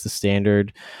are just the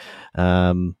standard,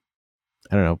 I don't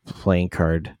know, playing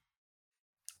card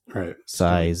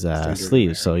size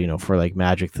sleeves. So, for like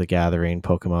Magic the Gathering,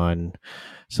 Pokemon,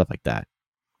 stuff like that.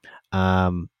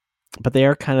 But they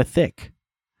are kind of thick.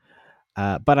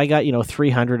 But I got,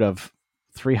 300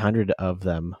 of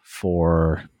them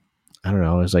for, I don't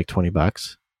know, it was like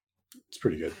 $20. It's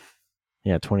pretty good.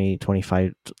 Yeah,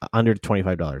 25 under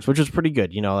 $25, which is pretty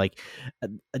good. Like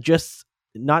just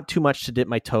not too much to dip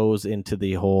my toes into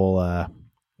the whole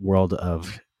world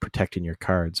of protecting your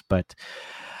cards. But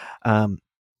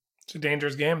It's a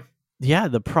dangerous game. yeah,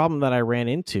 the problem that I ran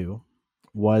into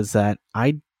was that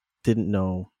I didn't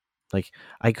know, like,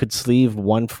 I could sleeve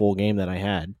one full game that I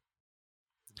had,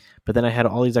 but then I had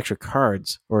all these extra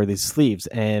cards or these sleeves,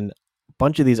 and a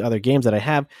bunch of these other games that I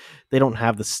have, they don't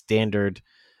have the standard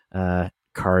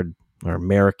card or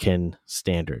American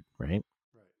standard, right?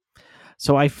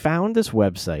 So I found this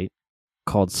website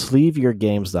called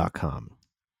sleeveyourgames.com.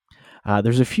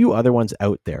 There's a few other ones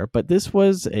out there, but this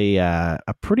was a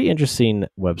pretty interesting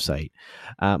website.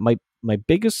 My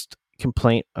biggest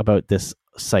complaint about this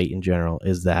site in general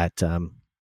is that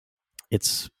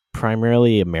it's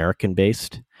primarily American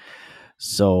based.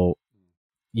 So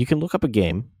you can look up a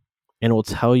game and it will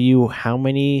tell you how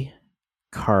many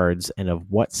cards and of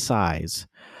what size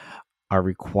are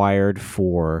required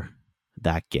for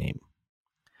that game,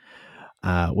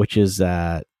 which is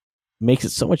makes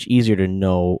it so much easier to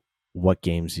know what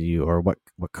games you or what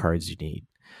cards you need.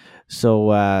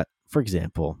 So, for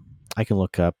example, I can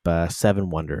look up Seven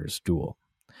Wonders Duel.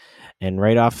 And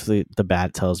right off the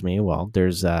bat tells me, well,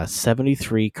 there's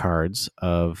 73 cards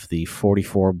of the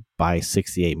 44 by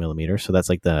 68 millimeter. So that's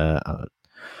like the,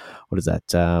 what is that?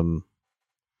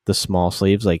 The small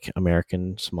sleeves, like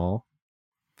American small.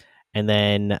 And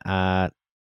then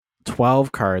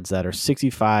 12 cards that are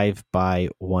 65 by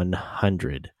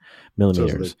 100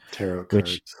 millimeters. Those are the tarot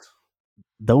cards.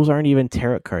 Those aren't even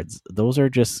tarot cards. Those are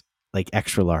just like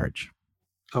extra large.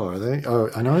 Oh, are they? Oh,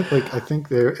 I know. Like, I think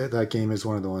that game is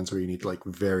one of the ones where you need like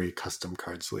very custom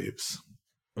card sleeves.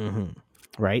 Mm-hmm.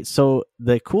 Right. So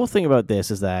the cool thing about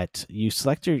this is that you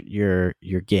select your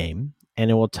game, and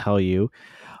it will tell you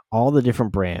all the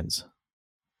different brands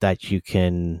that you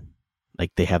can.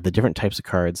 Like, they have the different types of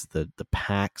cards, the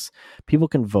packs. People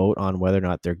can vote on whether or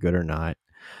not they're good or not.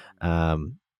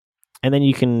 And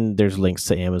then there's links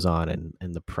to Amazon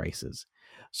and the prices.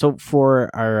 So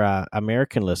for our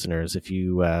American listeners, if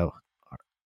you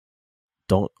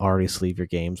don't already sleeve your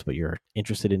games, but you're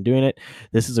interested in doing it,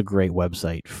 this is a great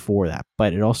website for that.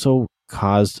 But it also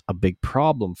caused a big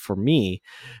problem for me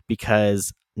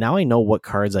because now I know what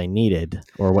cards I needed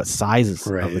or what sizes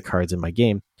of the cards in my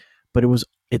game, but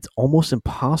it's almost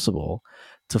impossible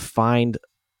to find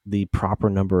the proper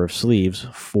number of sleeves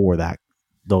for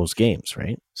those games,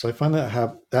 right? So I find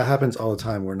that happens all the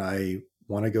time when I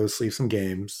want to go sleeve some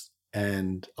games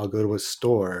and I'll go to a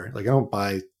store. Like, I don't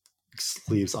buy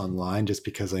sleeves online just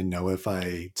because I know if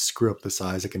I screw up the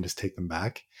size, I can just take them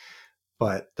back.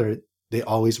 But they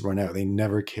always run out. They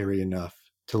never carry enough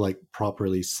to like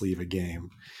properly sleeve a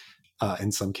game.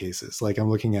 In some cases, like I'm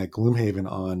looking at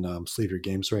Gloomhaven on Sleeve Your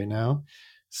Games right now.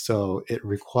 So it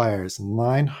requires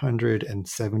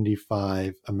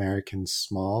 975 American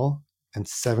small and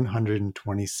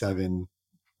 727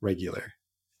 regular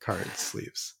card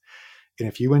sleeves. And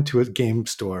if you went to a game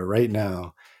store right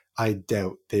now, I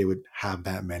doubt they would have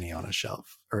that many on a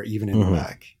shelf or even in the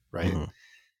back, right? Mm-hmm.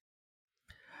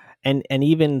 And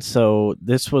even so,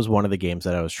 this was one of the games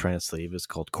that I was trying to sleeve. It's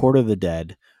called Court of the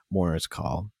Dead, Mourner's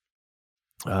Call.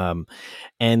 And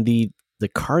the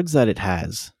cards that it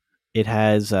has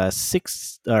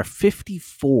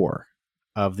 54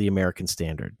 of the American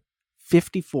standard.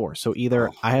 54. So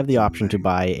either I have the option to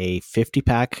buy a 50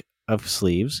 pack of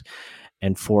sleeves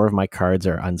and 4 of my cards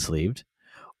are unsleeved,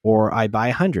 or I buy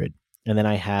 100 and then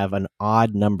I have an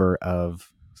odd number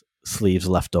of sleeves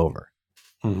left over.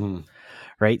 Mm-hmm.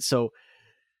 Right? So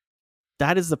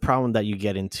that is the problem that you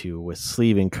get into with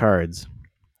sleeving cards,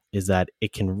 is that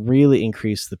it can really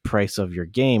increase the price of your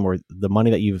game or the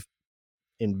money that you've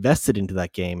invested into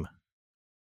that game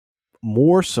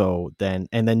more so than,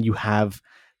 and then you have,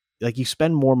 like, you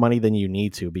spend more money than you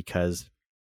need to because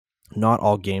not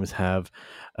all games have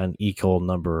an equal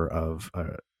number of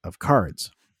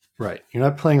cards. Right. You're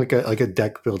not playing like a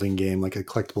deck building game, like a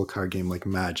collectible card game like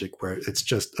Magic, where it's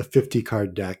just a 50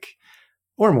 card deck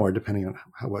or more, depending on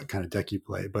what kind of deck you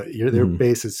play. But their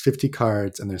base is 50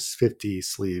 cards and there's 50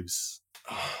 sleeves.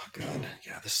 Oh god,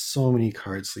 yeah. There's so many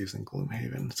card sleeves in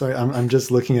Gloomhaven. Sorry, I'm just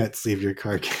looking at sleeve your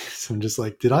card games. I'm just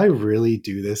like, did I really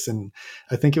do this? And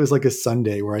I think it was like a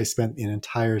Sunday where I spent an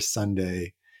entire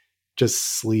Sunday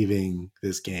just sleeving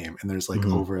this game, and there's like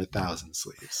over 1,000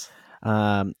 sleeves.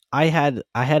 I had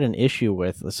an issue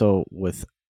with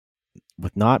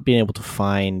not being able to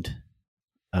find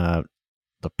the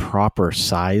proper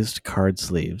sized card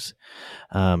sleeves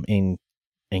in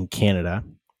Canada.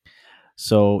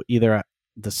 So either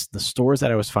the stores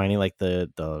that I was finding, like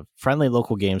the friendly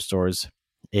local game stores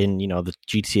in the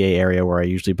GTA area where I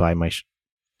usually buy my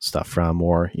stuff from,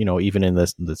 or even in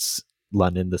this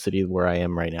London, the city where I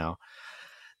am right now,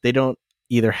 they don't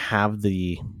either have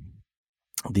the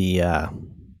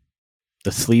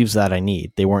sleeves that I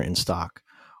need. They weren't in stock,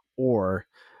 or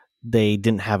they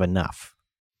didn't have enough.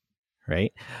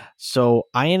 Right. So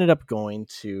I ended up going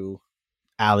to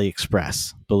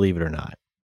AliExpress, believe it or not.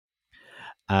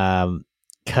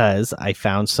 Because I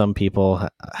found some people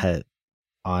had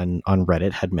on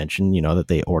Reddit had mentioned, that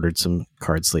they ordered some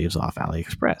card sleeves off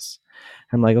AliExpress.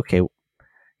 I'm like, okay,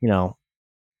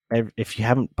 if you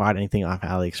haven't bought anything off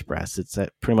AliExpress, it's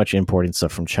pretty much importing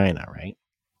stuff from China, right?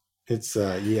 It's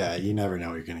you never know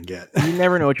what you're gonna get. You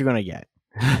never know what you're gonna get.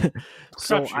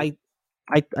 So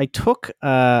I took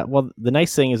well, the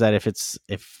nice thing is that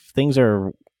if things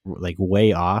are like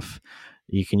way off,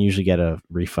 you can usually get a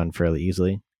refund fairly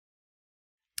easily.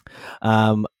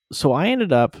 So I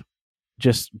ended up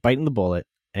just biting the bullet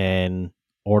and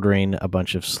ordering a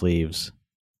bunch of sleeves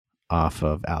off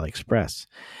of AliExpress.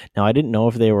 Now I didn't know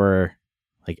if they were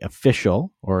like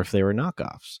official or if they were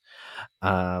knockoffs.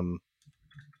 And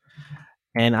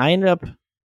I ended up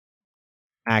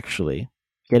actually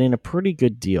getting a pretty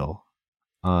good deal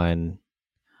on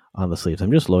the sleeves.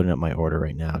 I'm just loading up my order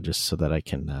right now just so that I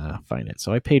can find it.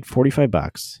 So I paid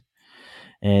 $45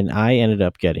 and I ended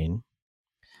up getting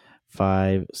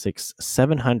 500, 600,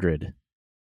 700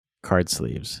 card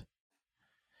sleeves,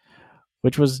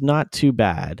 which was not too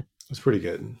bad. It's pretty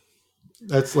good.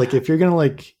 That's like if you're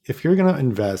gonna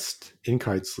invest in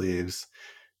card sleeves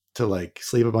to like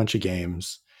sleeve a bunch of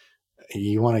games,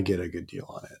 you want to get a good deal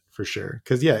on it for sure.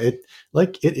 Because it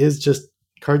is just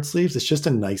card sleeves. It's just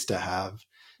a nice to have,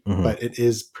 but it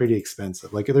is pretty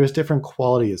expensive. Like there's different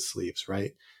quality of sleeves,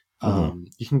 right?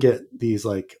 You can get these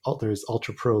there's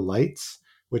Ultra Pro Lights,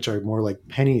 which are more like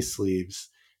penny sleeves,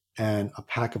 and a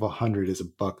pack of 100 is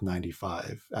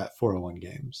 $1.95 at 401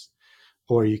 Games.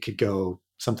 Or you could go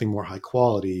something more high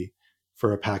quality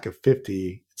for a pack of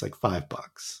 50. It's like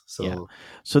 $5.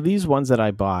 So these ones that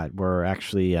I bought were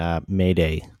actually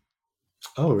Mayday.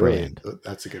 Oh, really? Brand.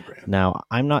 That's a good brand. Now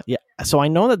I'm not. Yeah. So I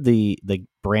know that the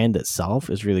brand itself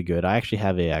is really good. I actually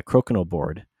have a Crokinole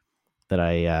board that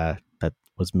that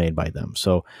was made by them.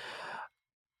 So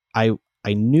I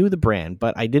knew the brand,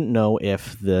 but I didn't know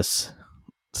if this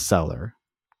seller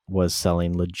was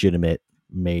selling legitimate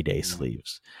Mayday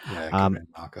sleeves. Yeah,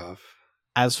 knockoff.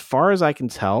 As far as I can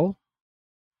tell,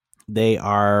 they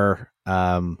are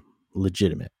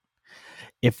legitimate.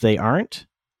 If they aren't,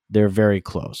 they're very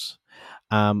close.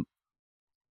 But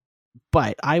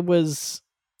I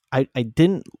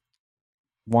didn't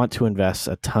want to invest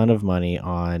a ton of money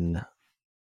on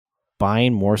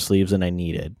buying more sleeves than I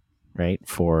needed, right?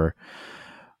 For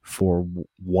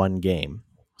one game.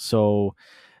 So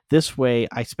this way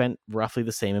I spent roughly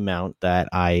the same amount that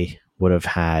I would have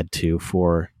had to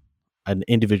for an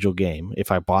individual game if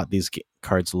I bought these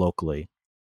cards locally.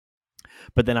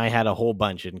 But then I had a whole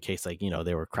bunch in case they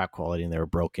were crap quality and they were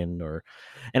broken,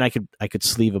 and I could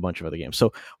sleeve a bunch of other games.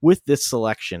 So with this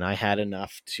selection, I had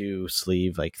enough to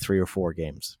sleeve like 3 or 4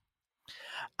 games.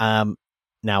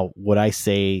 Now would I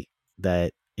say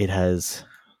that it has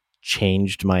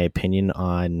changed my opinion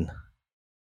on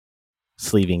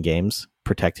sleeving games,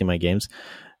 protecting my games?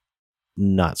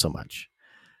 Not so much,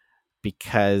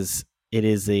 because it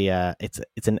is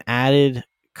it's an added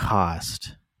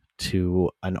cost to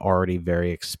an already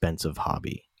very expensive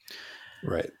hobby.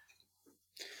 Right.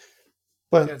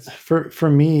 But for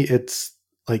me, it's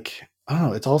like, I don't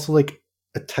know, it's also like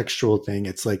a textual thing.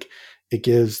 It's like it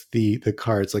gives the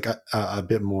cards like a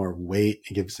bit more weight.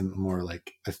 It gives them more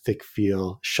like a thick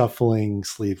feel. Shuffling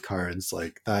sleeve cards,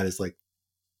 like that is like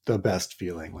the best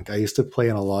feeling. Like I used to play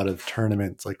in a lot of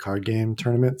tournaments, like card game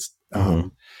tournaments.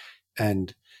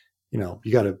 And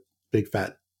you got a big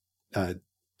fat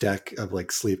deck of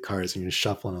like sleeve cards and you're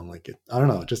shuffling them. Like I don't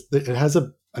know, just it has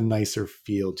a nicer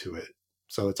feel to it.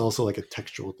 So it's also like a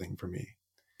textual thing for me.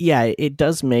 Yeah, it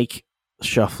does make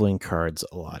shuffling cards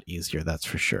a lot easier, that's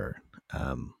for sure.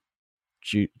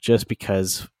 Just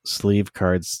because sleeve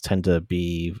cards tend to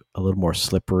be a little more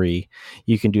slippery.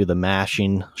 You can do the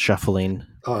mashing, shuffling.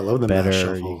 Oh, I love the better. Mash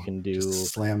shuffle. You can do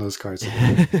just slam those cards.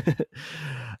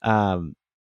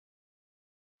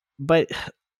 But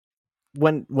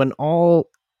when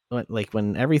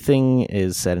everything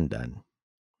is said and done,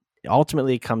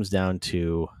 ultimately it comes down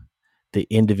to the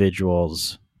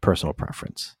individual's personal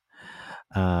preference.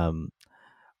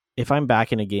 If I'm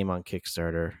backing a game on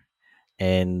Kickstarter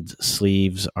and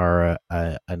sleeves are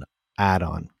an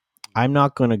add-on, I'm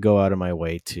not going to go out of my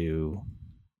way to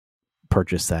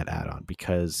purchase that add-on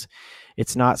because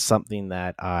it's not something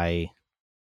that I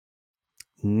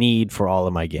need for all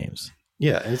of my games.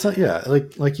 Yeah, and it's not. Yeah,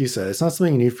 like you said, it's not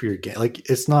something you need for your game. Like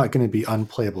it's not going to be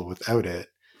unplayable without it.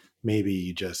 Maybe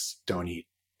you just don't eat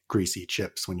greasy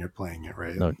chips when you're playing it,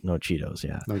 right? No Cheetos.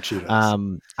 Yeah, no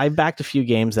Cheetos. I've backed a few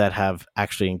games that have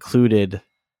actually included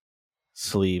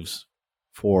sleeves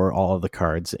for all of the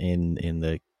cards in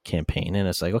the campaign, and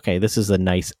it's like, okay, this is a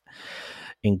nice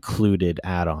included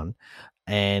add-on,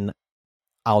 and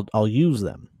I'll use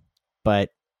them, but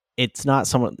it's not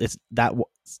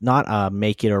not a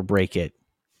make it or break it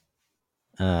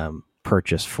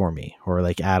purchase for me, or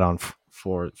like add-on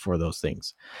for those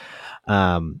things.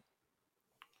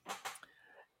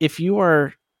 If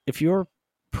you're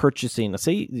purchasing,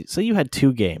 say you had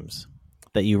two games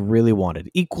that you really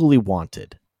equally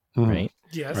wanted, right?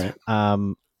 Yes.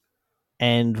 Right.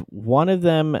 And one of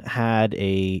them had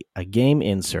a game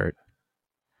insert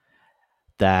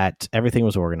that everything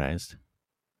was organized,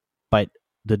 but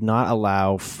did not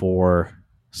allow for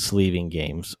sleeving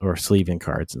games or sleeving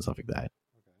cards and stuff like that.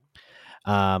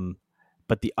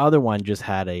 But the other one just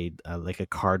had a like a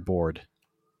cardboard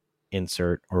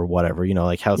insert or whatever,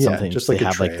 like how something just they like a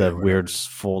have like tray the or weird whatever.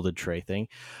 folded tray thing,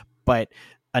 but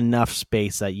enough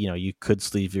space that you could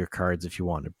sleeve your cards if you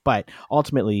wanted. But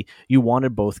ultimately, you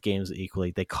wanted both games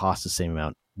equally. They cost the same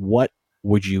amount. What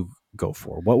would you go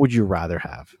for? What would you rather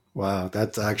have? Wow,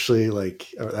 that's actually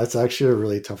a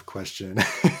really tough question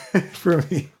for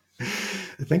me.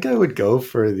 I think I would go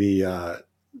for the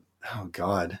oh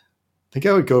god. I think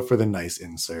I would go for the nice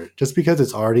insert, just because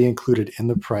it's already included in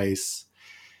the price,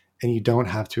 and you don't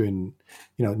have to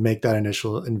make that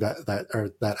initial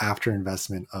that after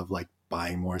investment of like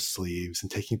buying more sleeves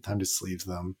and taking time to sleeve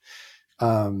them.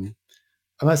 I'm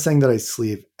not saying that I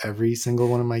sleeve every single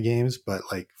one of my games, but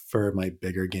like for my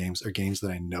bigger games or games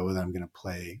that I know that I'm going to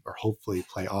play or hopefully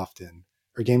play often,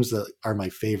 or games that are my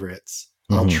favorites,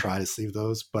 I'll try to sleeve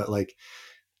those. But like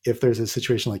if there's a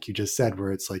situation like you just said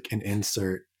where it's like an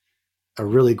insert, a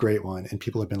really great one, and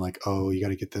people have been like, oh, you got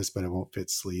to get this, but it won't fit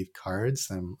sleeve cards,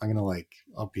 then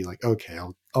I'll be like, okay,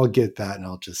 I'll get that, and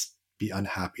I'll just be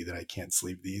unhappy that I can't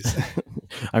sleeve these.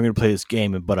 I'm going to play this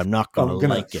game, but I'm not going to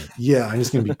like it. Yeah, I'm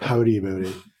just going to be pouty about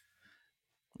it.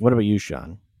 What about you,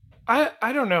 Sean?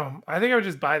 I don't know. I think I would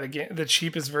just buy the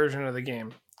cheapest version of the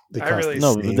game. They're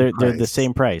the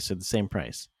same price. They're the same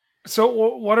price. So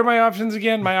what are my options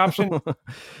again? My option.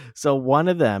 So one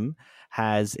of them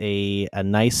has a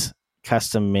nice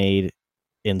custom made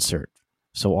insert,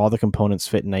 so all the components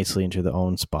fit nicely into their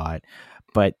own spot,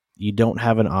 but you don't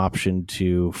have an option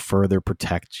to further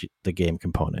protect the game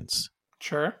components.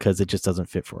 Sure. Because it just doesn't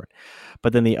fit for it.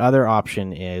 But then the other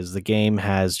option is the game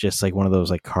has just like one of those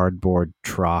like cardboard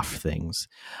trough things,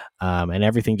 and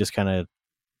everything just kind of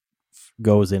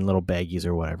goes in little baggies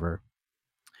or whatever.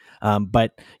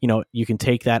 But you can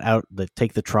take that out,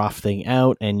 take the trough thing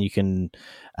out, and you can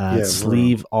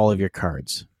sleeve all of your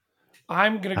cards.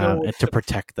 I'm gonna go to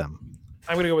protect them.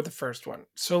 I'm gonna go with the first one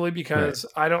solely because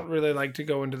I don't really like to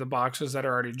go into the boxes that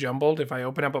are already jumbled. If I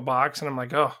open up a box and I'm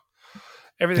like, oh,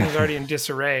 everything's already in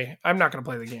disarray, I'm not gonna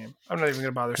play the game. I'm not even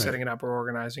gonna bother setting it up or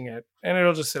organizing it, and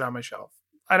it'll just sit on my shelf.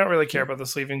 I don't really care about the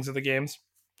sleevings of the games.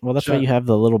 Well, that's why you have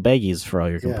the little baggies for all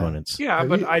your components. Yeah,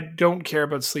 but I don't care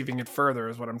about sleeving it further,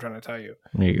 is what I'm trying to tell you.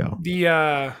 There you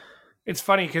go. It's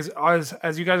funny because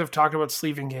as you guys have talked about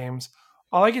sleeving games,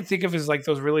 all I can think of is like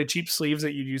those really cheap sleeves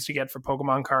that you used to get for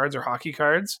Pokemon cards or hockey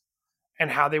cards, and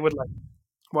how they would, like,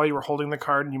 while you were holding the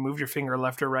card and you moved your finger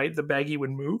left or right, the baggie would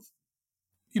move.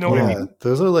 You know what I mean?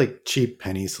 Those are like cheap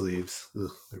penny sleeves. Ugh,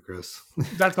 they're gross.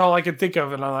 That's all I could think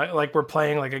of, and like we're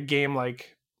playing like a game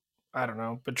like, I don't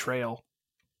know, Betrayal.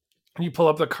 And you pull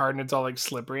up the card and it's all like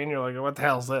slippery, and you're like, what the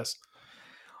hell is this?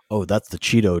 Oh, that's the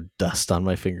Cheeto dust on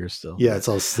my fingers still. Yeah, it's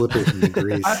all slippery from the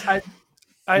grease.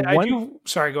 I do.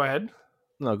 Sorry, go ahead.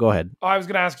 No, go ahead. Oh, I was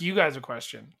going to ask you guys a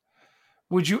question.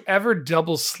 Would you ever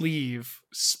double sleeve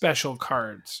special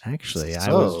cards? Actually,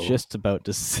 I was just about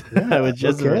to say, about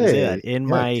to say that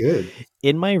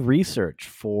in my research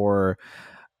for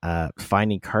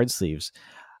finding card sleeves,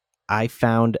 I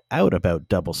found out about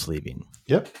double sleeving.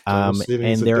 Yep.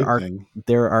 And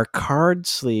there are card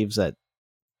sleeves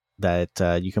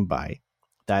that you can buy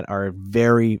that are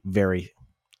very, very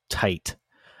tight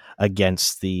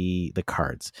against the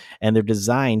cards, and they're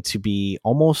designed to be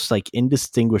almost like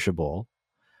indistinguishable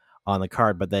on the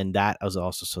card, but then that is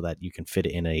also so that you can fit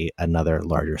it in another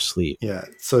larger sleeve. Yeah.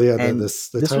 So yeah,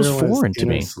 this was foreign to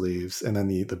me. Sleeves, and then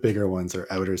the bigger ones are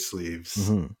outer sleeves.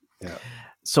 Mm-hmm. Yeah.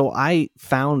 So I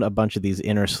found a bunch of these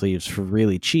inner sleeves for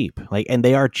really cheap, and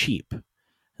they are cheap.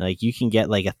 Like you can get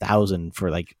like 1,000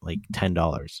 for like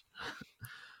 $10.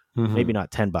 Maybe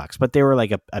not $10, but they were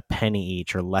like a penny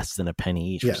each or less than a penny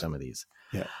each for some of these.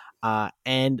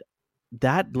 And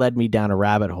that led me down a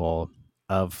rabbit hole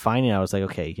of finding. I was like,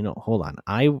 okay, hold on.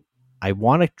 I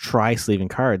want to try sleeving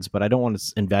cards, but I don't want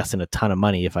to invest in a ton of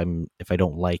money if I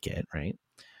don't like it, right?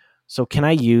 So can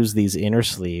I use these inner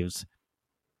sleeves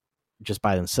just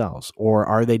by themselves, or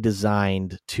are they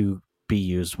designed to be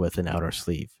used with an outer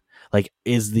sleeve? Like,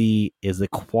 is the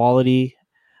quality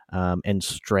and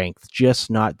strength just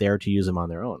not there to use them on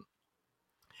their own?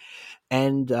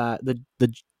 And the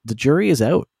jury is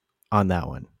out on that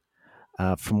one.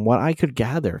 From what I could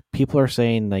gather, people are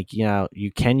saying like,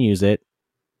 you can use it,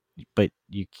 but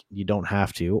you don't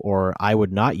have to, or I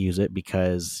would not use it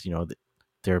because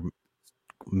they're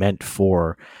meant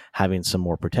for having some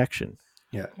more protection.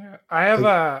 Yeah. I have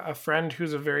a friend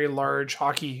who's a very large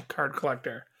hockey card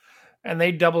collector, and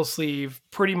they double sleeve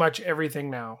pretty much everything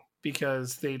now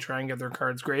because they try and get their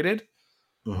cards graded.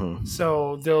 Mm-hmm.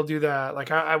 So they'll do that.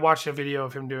 Like I watched a video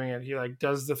of him doing it. He like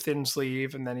does the thin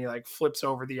sleeve and then he like flips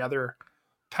over the other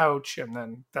pouch, and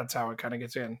then that's how it kind of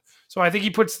gets in. So I think he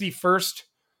puts the first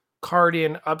card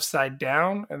in upside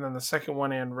down and then the second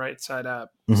one in right side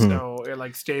up. Mm-hmm. So it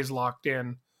like stays locked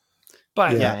in.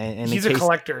 But and he's a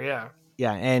collector, yeah.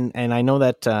 Yeah, and I know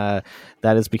that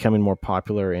that is becoming more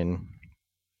popular in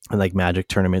like Magic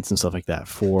tournaments and stuff like that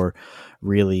for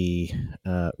really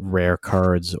rare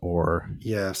cards. Or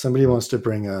if somebody wants to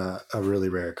bring a really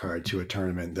rare card to a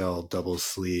tournament, they'll double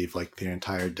sleeve like the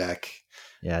entire deck.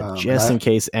 Yeah, just in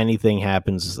case anything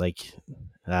happens. Like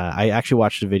I actually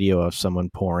watched a video of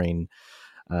someone pouring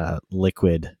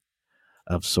liquid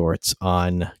of sorts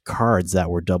on cards that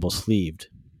were double sleeved,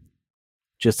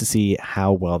 just to see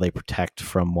how well they protect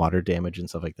from water damage and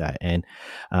stuff like that. And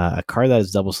a card that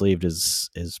is double sleeved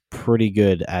is pretty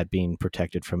good at being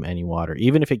protected from any water,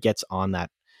 even if it gets on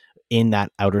that in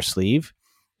that outer sleeve.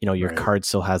 Your card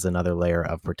still has another layer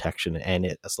of protection,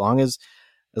 and as long as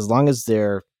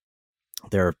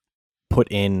they're put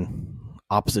in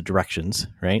opposite directions,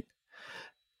 right,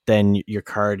 then your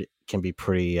card can be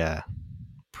pretty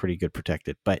good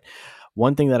protected. But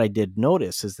one thing that I did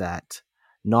notice is that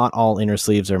not all inner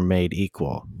sleeves are made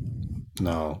equal.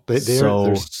 No,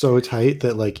 they're so tight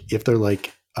that like if they're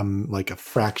like a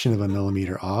fraction of a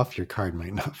millimeter off, your card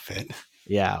might not fit.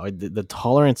 Yeah, the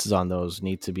tolerances on those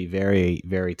need to be very,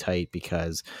 very tight,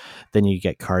 because then you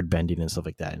get card bending and stuff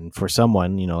like that. And for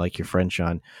someone, like your friend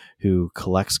Sean, who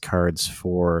collects cards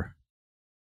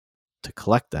to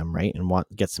collect them, right, and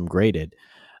gets them graded,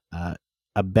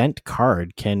 a bent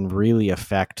card can really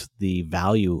affect the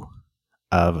value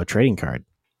of a trading card.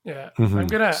 Yeah,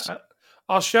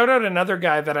 I'll shout out another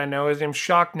guy that I know. His name's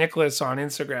Shock Nicholas on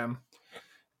Instagram.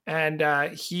 And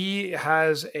he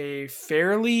has a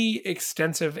fairly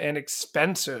extensive and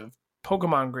expensive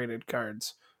Pokemon graded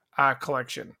cards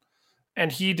collection.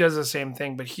 And he does the same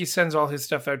thing, but he sends all his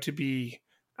stuff out to be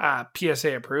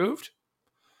PSA approved.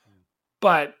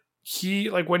 But he,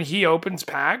 like, when he opens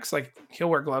packs, like, he'll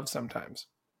wear gloves sometimes.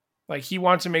 Like, he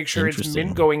wants to make sure it's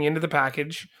mint going into the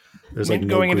package, There's mint like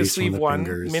no going into grease on sleeve the one,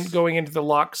 fingers. mint going into the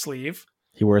lock sleeve.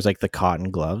 He wears like the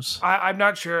cotton gloves. I'm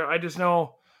not sure. I just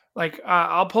know, like,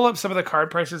 I'll pull up some of the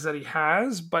card prices that he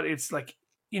has, but it's like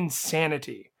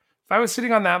insanity. If I was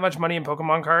sitting on that much money in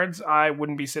Pokemon cards, I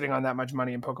wouldn't be sitting on that much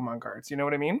money in Pokemon cards. You know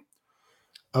what I mean?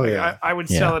 Oh like, yeah, I would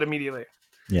sell it immediately.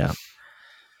 Yeah.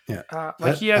 yeah.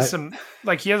 He has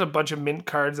he has a bunch of mint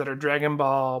cards that are Dragon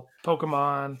Ball,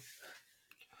 Pokemon.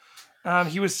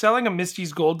 He was selling a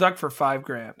Misty's Gold Duck for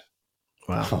 $5,000.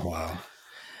 Wow. Oh wow.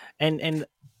 And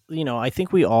I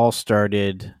think we all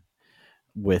started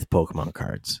with Pokemon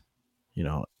cards.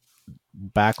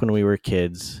 Back when we were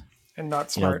kids, And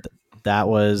not smart. that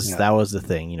was the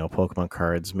thing. Pokemon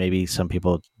cards. Maybe some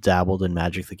people dabbled in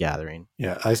Magic the Gathering.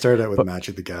 Yeah, I started out with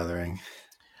Magic the Gathering.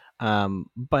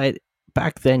 But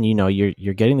back then,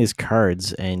 you're getting these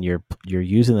cards and you're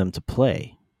using them to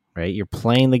play, right? You're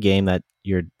playing the game that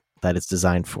it's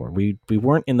designed for. We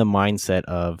weren't in the mindset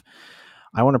of,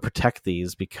 I want to protect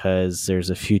these because there's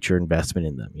a future investment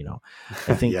in them.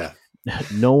 I think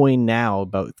knowing now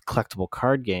about collectible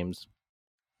card games,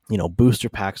 booster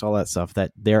packs, all that stuff,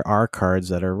 that there are cards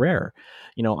that are rare.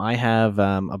 I have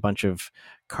a bunch of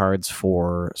cards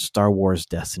for Star Wars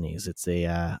Destinies. It's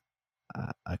a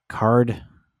card,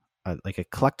 like a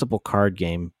collectible card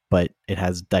game, but it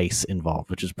has dice involved,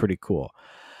 which is pretty cool.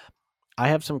 I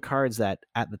have some cards that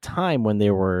at the time when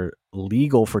they were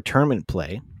legal for tournament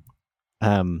play,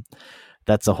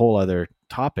 that's a whole other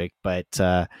topic, but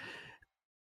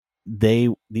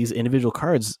these individual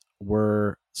cards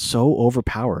were so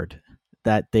overpowered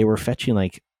that they were fetching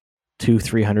like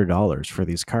 $200-$300 for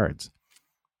these cards.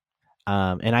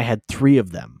 And I had 3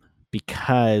 of them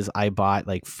because I bought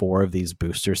like 4 of these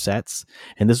booster sets,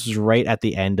 and this was right at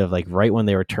the end of like right when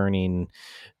they were turning.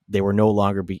 They were no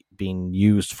longer being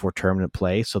used for tournament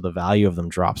play, so the value of them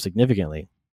dropped significantly.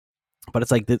 But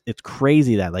it's like it's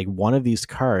crazy that like one of these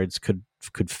cards could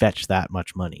fetch that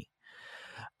much money.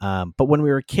 But when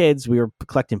we were kids, we were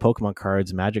collecting Pokemon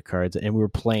cards, Magic cards, and we were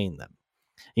playing them.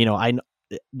 You know,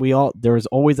 there was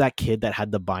always that kid that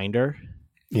had the binder,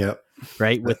 Yep.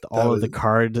 right, with all of the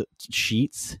card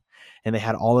sheets, and they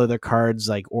had all of their cards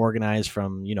like organized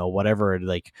from, you know, whatever,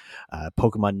 like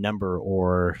Pokemon number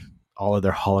or all of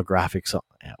their holographics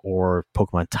or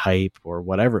Pokemon type or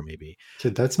whatever it may be.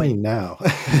 Kid, that's me now.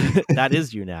 That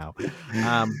is you now.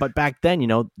 But back then, you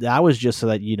know, that was just so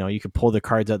that, you know, you could pull the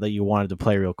cards out that you wanted to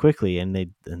play real quickly and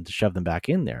shove them back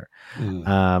in there.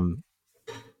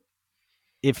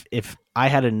 If I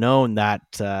had known that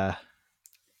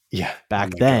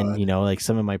back then, God, you know, like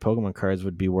some of my Pokemon cards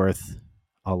would be worth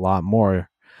a lot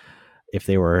more if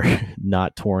they were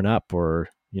not torn up, or,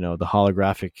 you know, the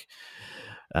holographic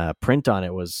print on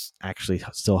it was actually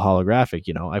still holographic,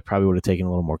 you know, I probably would have taken a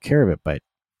little more care of it. But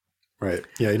right.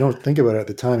 Yeah, you don't think about it at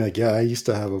the time. Like, yeah, I used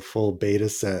to have a full beta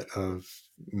set of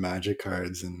Magic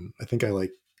cards, and I think I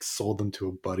like sold them to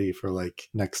a buddy for like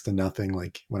next to nothing,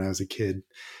 like when I was a kid.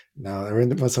 Now, every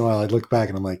once in a while, I'd look back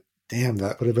and I'm like, damn,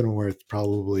 that would have been worth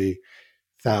probably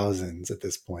thousands at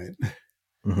this point.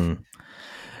 Mm-hmm.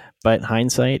 But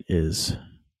hindsight is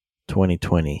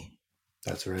 2020.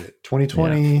 That's right,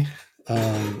 2020. Yeah.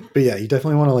 But yeah, you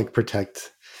definitely want to like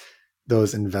protect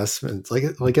those investments. Like,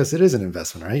 I guess it is an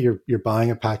investment, right? You're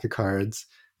buying a pack of cards.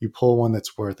 You pull one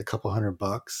that's worth a couple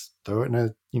 $100, throw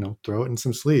it in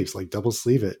some sleeves, like double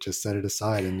sleeve it, just set it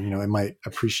aside, and, you know, it might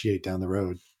appreciate down the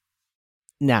road.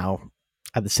 Now,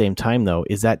 at the same time, though,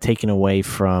 is that taken away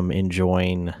from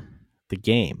enjoying the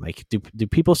game? Like, do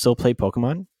people still play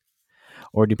Pokemon,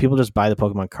 or do people just buy the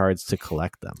Pokemon cards to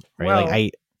collect them? Right? Well,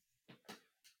 like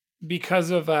because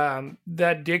of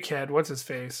that dickhead, what's his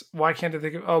face? Why can't I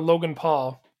think of Logan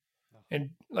Paul?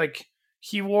 And like,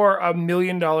 he wore $1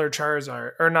 million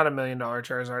Charizard, or not $1 million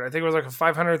Charizard. I think it was like a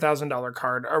 $500,000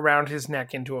 card around his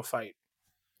neck into a fight.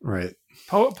 Right.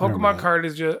 Pokemon card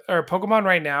is just, or Pokemon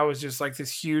right now is just like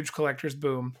this huge collector's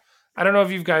boom. I don't know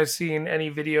if you guys seen any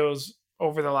videos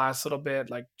over the last little bit,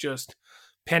 like just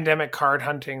pandemic card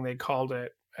hunting, they called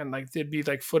it. And like, there'd be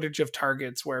like footage of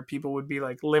targets where people would be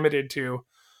like limited to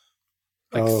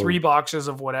like 3 boxes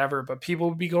of whatever, but people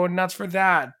would be going nuts for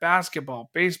that.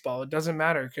 Basketball, baseball, it doesn't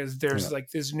matter, because there's like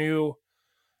this new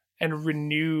and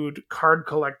renewed card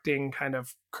collecting kind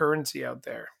of currency out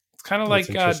there. It's kind of like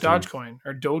Dogecoin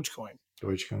or Dogecoin.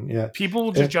 Dogecoin, yeah. People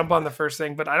will just jump on the first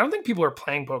thing, but I don't think people are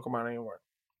playing Pokemon anymore.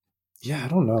 Yeah, I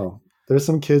don't know. There's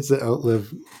some kids that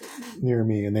outlive near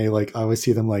me, and they like, I always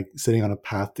see them like sitting on a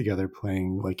path together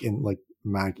playing like in like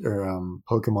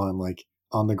Pokemon, like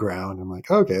on the ground. I'm like,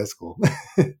 okay, that's cool.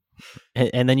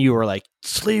 and then you were like,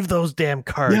 sleeve those damn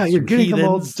cards. Yeah, you're getting them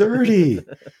all dirty.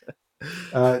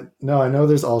 No, I know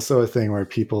there's also a thing where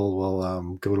people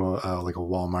will go to like a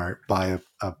Walmart, buy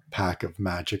a pack of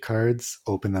Magic cards,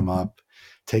 open them up,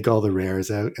 take all the rares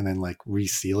out, and then like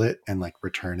reseal it and like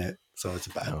return it. So it's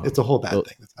a whole bad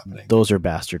thing that's happening. Those are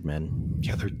bastard men.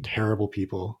 Yeah, they're terrible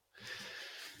people.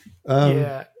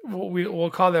 Yeah,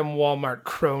 we'll call them Walmart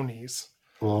cronies.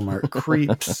 Walmart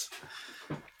creeps.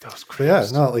 Those creeps. But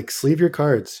yeah, no, like sleeve your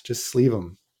cards. Just sleeve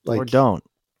them. Like, or don't.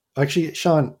 Actually,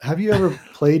 Sean, have you ever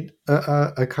played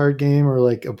a card game or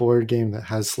like a board game that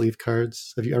has sleeve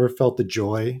cards? Have you ever felt the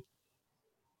joy?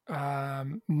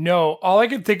 No. All I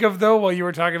could think of, though, while you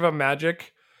were talking about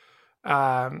Magic,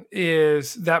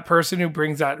 is that person who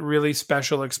brings that really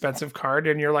special, expensive card,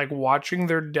 and you're like watching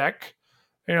their deck.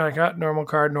 And you're like, normal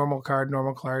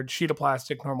card, sheet of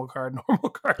plastic, normal card, normal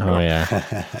card. Oh,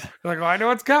 yeah. You're like, I know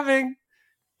what's coming.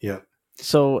 Yep.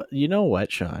 So, you know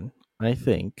what, Sean? I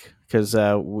think, because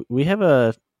we have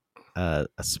a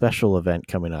special event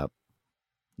coming up.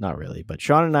 Not really, but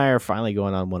Sean and I are finally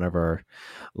going on one of our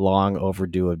long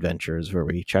overdue adventures where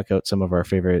we check out some of our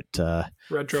favorite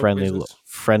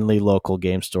friendly local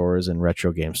game stores and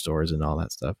retro game stores and all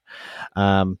that stuff. You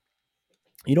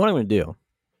know what I'm going to do?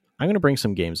 I'm going to bring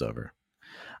some games over.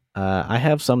 I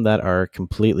have some that are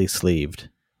completely sleeved,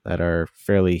 that are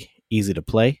fairly easy to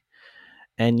play.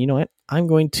 And you know what? I'm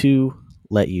going to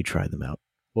let you try them out.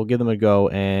 We'll give them a go,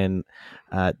 and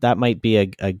that might be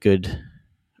a good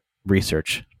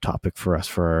research topic for us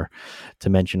to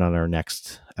mention on our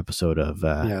next episode of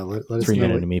let 3 Men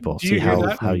and a Meeple. See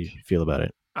how you feel about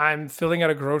it. I'm filling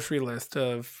out a grocery list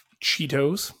of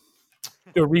Cheetos,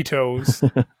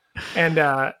 Doritos,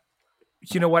 and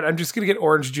you know what? I'm just going to get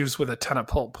orange juice with a ton of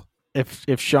pulp.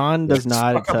 if Sean does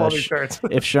not Fuck up all these shirts.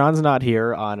 if Sean's not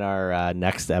here on our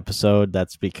next episode,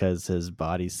 that's because his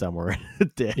body's somewhere in a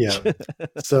ditch. Yeah.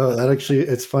 So that actually,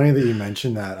 it's funny that you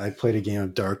mentioned that. I played a game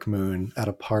of Dark Moon at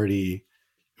a party.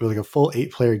 It was like a full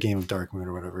 8-player game of Dark Moon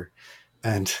or whatever.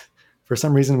 And for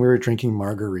some reason we were drinking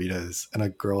margaritas, and a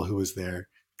girl who was there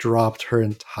dropped her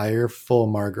entire full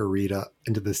margarita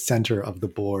into the center of the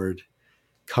board,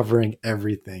 covering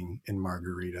everything in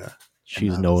margarita.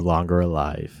 She's no longer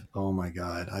alive. Oh my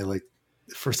God.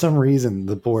 For some reason,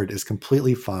 the board is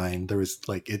completely fine. There was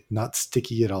like it not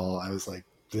sticky at all. I was like,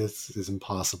 this is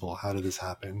impossible. How did this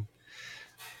happen?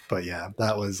 But yeah,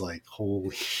 that was like,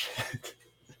 holy shit.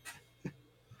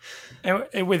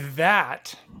 And with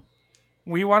that,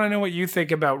 we want to know what you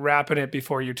think about wrapping it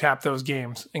before you tap those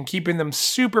games and keeping them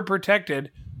super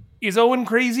protected. Is Owen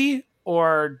crazy,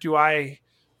 or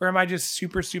am I just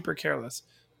super, super careless?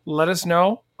 Let us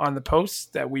know on the posts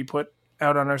that we put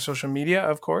out on our social media,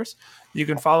 of course. You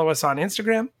can follow us on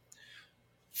Instagram,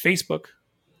 Facebook.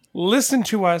 Listen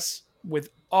to us with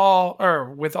all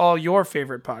your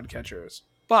favorite podcatchers.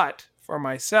 But for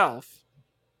myself,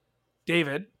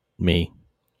 David, Me.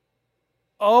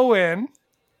 Owen,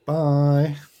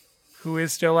 Bye. who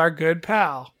is still our good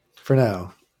pal. For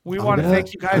now. We want to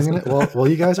thank you guys. While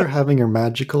you guys are having your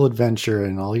magical adventure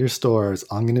in all your stores,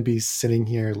 I'm going to be sitting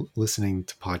here listening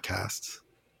to podcasts,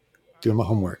 doing my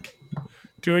homework.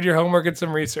 Doing your homework and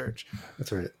some research.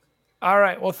 That's right. All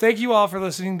right. Well, thank you all for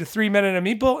listening to 3 Men and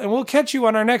a Meeple, and we'll catch you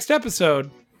on our next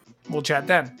episode. We'll chat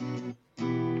then.